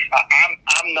 Of course,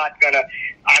 I'm not going to,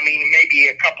 maybe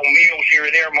a couple meals here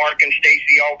or there, Mark and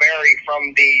Stacy, all vary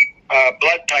from the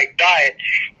blood type diet,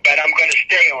 but I'm going to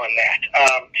stay on that.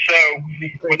 So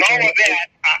with all of that,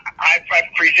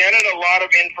 I've presented a lot of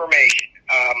information.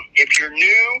 If you're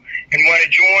new and want to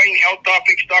join Health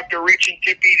Topics, Dr. Rich and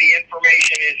Tippy, the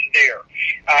information is there.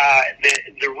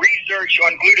 The research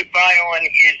on glutathione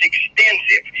is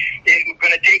extensive. It's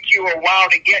going to take you a while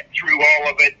to get through all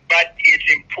of it, but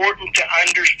it's important to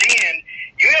understand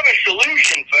you have a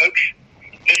solution, folks.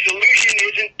 The solution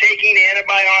isn't taking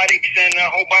antibiotics and a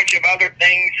whole bunch of other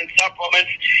things and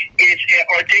supplements,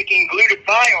 or taking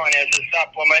glutathione as a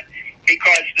supplement,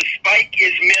 because the spike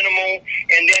is minimal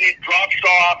and then it drops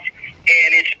off,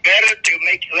 and it's better to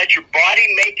let your body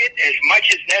make it as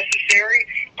much as necessary,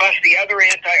 plus the other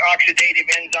antioxidative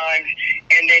enzymes,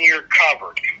 and then you're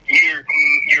covered.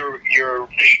 You're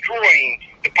destroying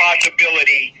the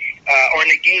possibility or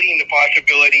negating the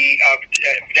possibility of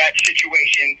that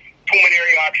situation.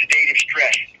 Pulmonary oxidative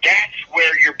stress. That's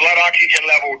where your blood oxygen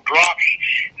level drops.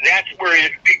 That's where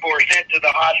people are sent to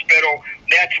the hospital.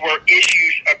 That's where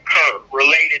issues occur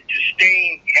related to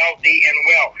staying healthy and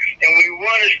well. And we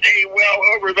want to stay well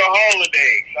over the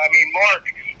holidays. I mean, Mark,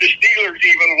 the Steelers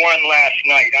even won last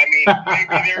night. I mean,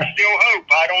 maybe there's still hope.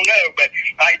 I don't know, but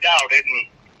I doubt it. And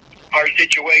our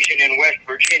situation in West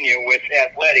Virginia with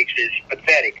athletics is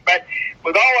pathetic. But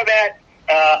with all of that,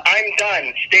 I'm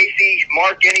done. Stacy,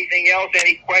 Mark, anything else?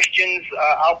 Any questions?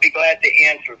 I'll be glad to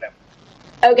answer them.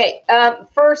 Okay.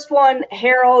 First one,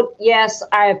 Harold, yes,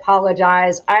 I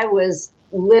apologize. I was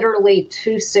literally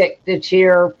too sick to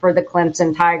cheer for the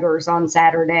Clemson Tigers on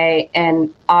Saturday,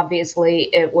 and obviously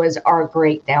it was our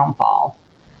great downfall.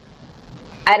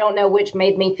 I don't know which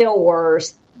made me feel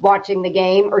worse, watching the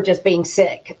game or just being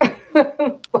sick.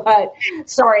 But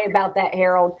sorry about that,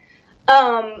 Harold.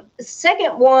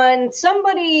 Second one,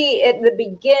 somebody at the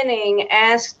beginning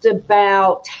asked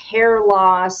about hair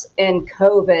loss and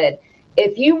COVID.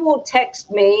 If you will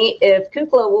text me, if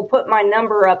Kukla will put my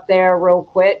number up there real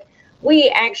quick, we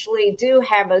actually do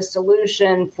have a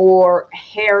solution for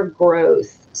hair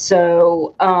growth.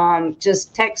 So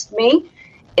just text me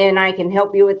and I can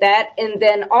help you with that. And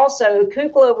then also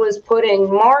Kukla was putting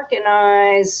Mark and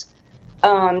I's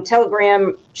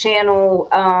Telegram channel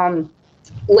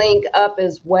link up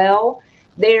as well.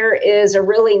 There is a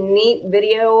really neat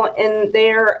video in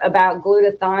there about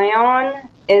glutathione,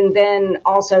 and then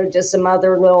also just some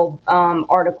other little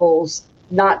articles,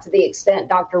 not to the extent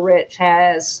Dr. Rich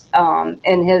has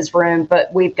in his room,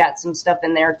 but we've got some stuff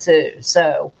in there too.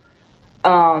 So,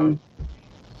 yeah.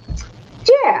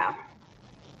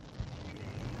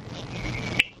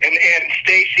 And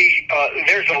Stacy,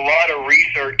 there's a lot of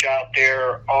research out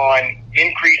there on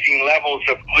increasing levels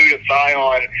of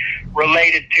glutathione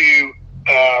related to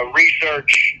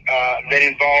research that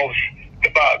involves the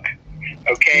bug.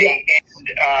 Okay, yes.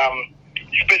 And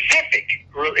specific.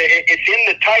 It's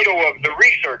in the title of the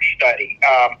research study.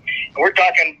 We're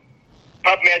talking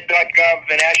PubMed.gov,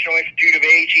 the National Institute of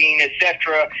Aging,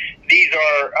 etc. These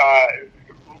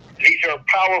are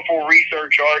powerful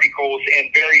research articles and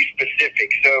very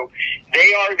specific. So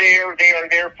they are there. They are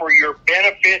there for your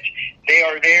benefit. They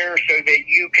are there so that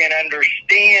you can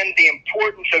understand the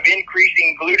importance of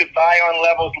increasing glutathione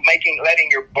levels, letting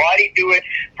your body do it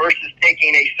versus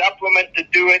taking a supplement to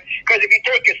do it. Because if you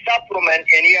take a supplement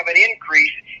and you have an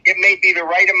increase, it may be the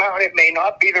right amount. It may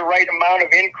not be the right amount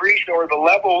of increase or the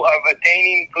level of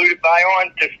attaining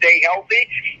glutathione to stay healthy.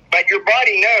 But your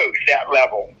body knows that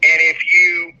level. And if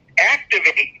you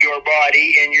activate your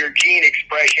body and your gene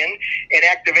expression and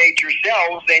activate your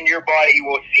cells, then your body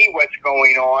will see what's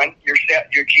going on, your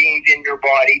genes in your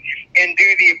body, and do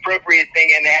the appropriate thing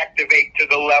and activate to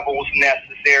the levels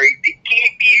necessary to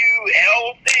keep you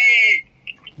healthy.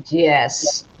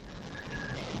 Yes.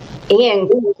 And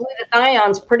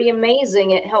glutathione's pretty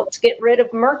amazing. It helps get rid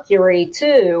of mercury,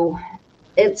 too.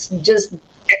 It's just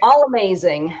all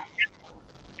amazing.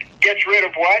 Gets rid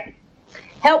of what?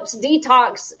 Helps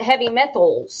detox heavy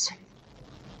metals.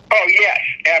 Oh, yes,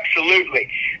 absolutely.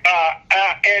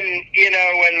 And, you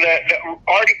know, in the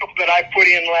article that I put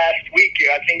in last week,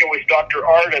 I think it was Dr.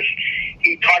 Artis,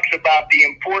 he talks about the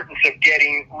importance of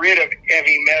getting rid of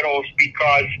heavy metals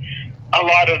because a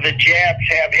lot of the jabs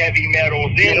have heavy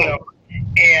metals in them.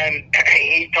 And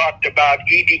he talked about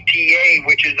EDTA,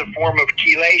 which is a form of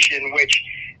chelation, which,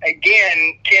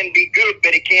 again, can be good,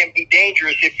 but it can be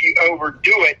dangerous if you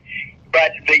overdo it.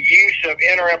 But the use of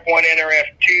NRF1,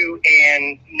 NRF2,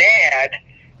 and NAD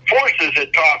forces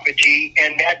autophagy,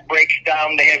 and that breaks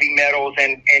down the heavy metals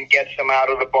and gets them out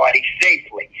of the body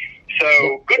safely.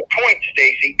 So good point,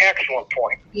 Stacy. Excellent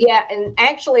point. Yeah, and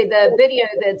actually the video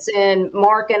that's in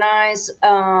Mark and I's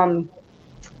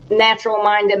Natural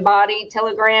Mind and Body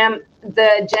Telegram,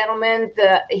 the gentleman,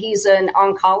 he's an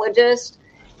oncologist,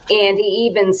 and he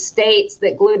even states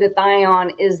that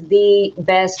glutathione is the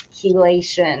best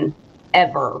chelation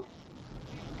ever.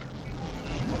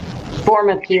 Form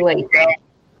of chelation. Well,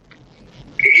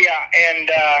 yeah, and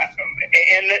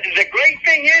the great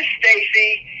thing is,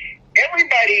 Stacy,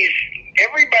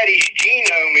 everybody's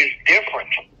genome is different.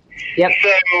 Yep.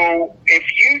 So if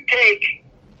you take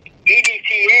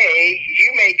EDTA,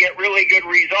 you may get really good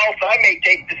results. I may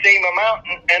take the same amount,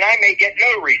 and I may get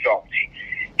no results.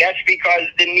 That's because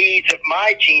the needs of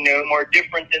my genome are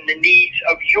different than the needs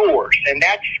of yours, and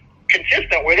that's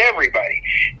consistent with everybody.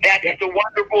 That's the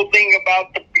wonderful thing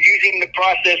about using the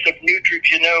process of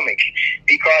nutrigenomics,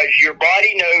 because your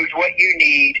body knows what you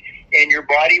need, and your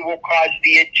body will cause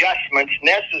the adjustments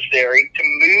necessary to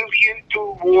move you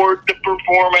toward the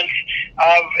performance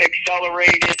of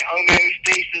accelerated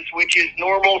homeostasis, which is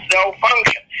normal cell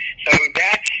function. So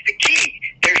that's the key.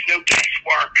 There's no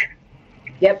guesswork.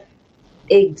 Yep,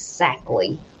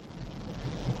 exactly.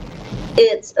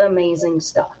 It's amazing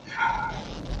stuff.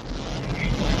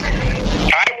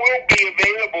 I will be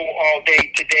available all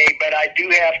day today, but I do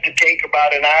have to take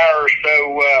about an hour or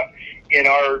so in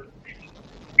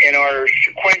our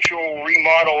sequential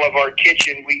remodel of our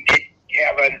kitchen. We did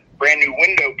have a brand new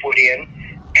window put in,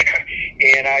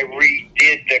 and I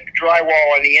redid the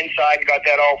drywall on the inside and got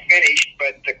that all finished,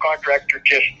 but the contractor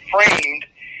just framed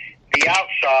the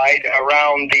outside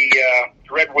around the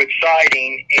redwood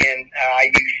siding, and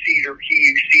he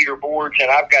used cedar boards,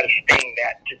 and I've got to stain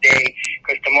that today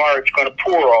because tomorrow it's going to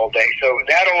pour all day. So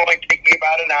that'll only take me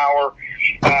about an hour.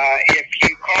 If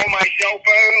you call my cell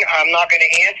phone, I'm not going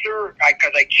to answer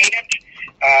because I can't.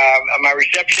 My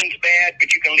reception's bad,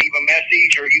 but you can leave a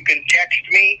message or you can text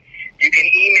me. You can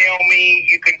email me.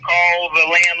 You can call the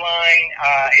landline.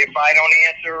 If I don't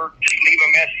answer, just leave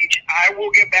a message. I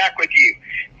will get back with you.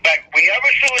 But we have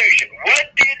a solution.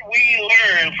 What did we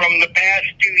learn from the past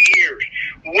 2 years?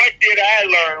 What did I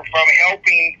learn from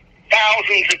helping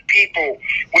thousands of people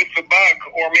with the bug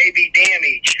or maybe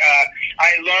damage?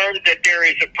 I learned that there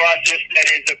is a process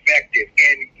that is effective,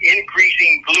 and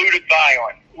increasing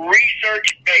glutathione,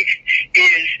 research-based,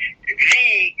 is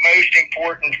the most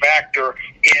important factor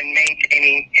in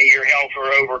maintaining your health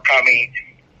or overcoming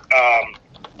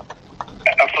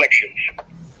afflictions.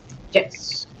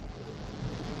 Yes.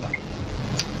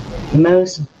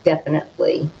 Most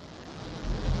definitely.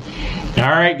 All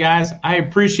right, guys. I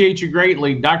appreciate you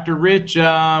greatly. Dr. Rich,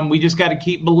 we just got to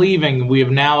keep believing. We have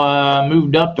now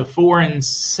moved up to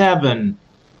 4-7.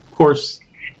 Of course,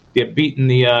 beating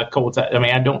the Colts. I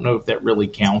mean, I don't know if that really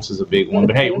counts as a big one,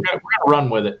 but hey, we're going to run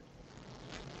with it.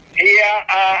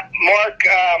 Yeah, Mark,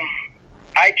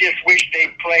 I just wish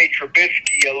they'd play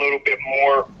Trubisky a little bit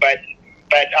more, but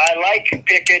I like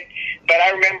Pickett. But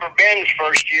I remember Ben's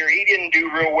first year. He didn't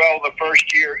do real well the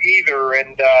first year either.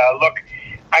 And look,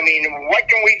 I mean, what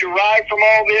can we derive from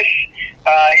all this?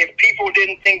 If people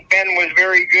didn't think Ben was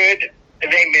very good,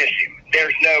 they miss him.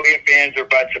 There's no ifs, ands, or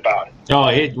buts about it. Oh,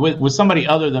 with somebody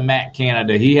other than Matt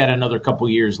Canada, he had another couple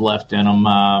years left in him.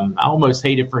 I almost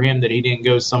hated for him that he didn't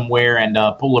go somewhere and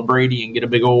pull a Brady and get a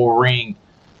big old ring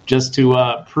just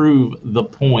to prove the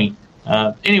point.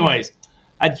 Anyways,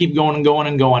 I'd keep going and going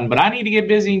and going, but I need to get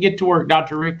busy and get to work.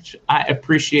 Dr. Rich, I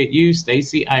appreciate you.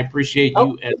 Stacy, I appreciate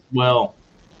you as well.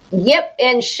 Yep,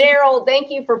 and Cheryl, thank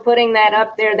you for putting that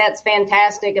up there. That's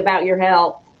fantastic about your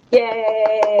health.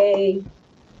 Yay!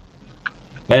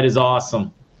 That is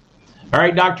awesome. All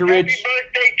right, Dr. Rich. Happy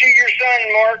birthday to your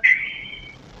son, Mark.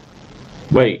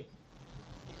 Wait.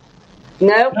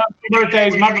 Nope. No,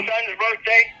 birthdays. My son's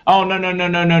birthday? Oh,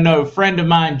 no. Friend of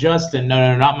mine, Justin.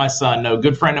 No, not my son. No,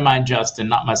 good friend of mine, Justin,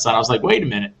 not my son. I was like, wait a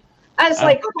minute. I was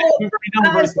like,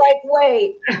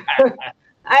 wait.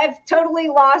 I've totally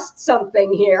lost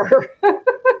something here.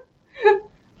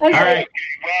 All right.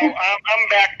 Well, I'm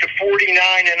back to 49,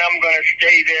 and I'm going to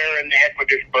stay there and heck with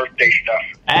this birthday stuff.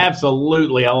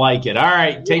 Absolutely. I like it. All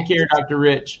right. Take care, Dr.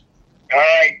 Rich. All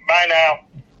right. Bye now.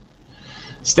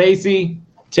 Stacy,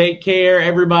 take care.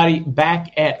 Everybody,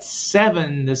 back at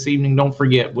 7 this evening. Don't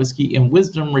forget, Whiskey and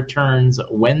Wisdom returns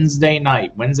Wednesday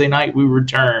night. Wednesday night, we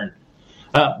return.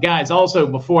 Guys, also,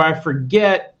 before I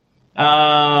forget,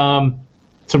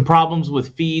 some problems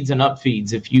with feeds and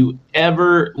upfeeds. If you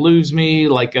ever lose me,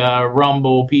 like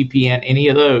Rumble, PPN, any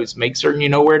of those, make certain you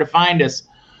know where to find us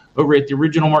over at the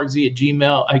original MarkZ at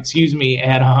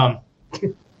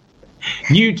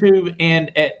YouTube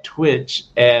and at Twitch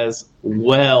as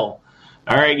well.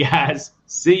 All right, guys.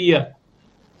 See ya.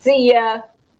 See ya.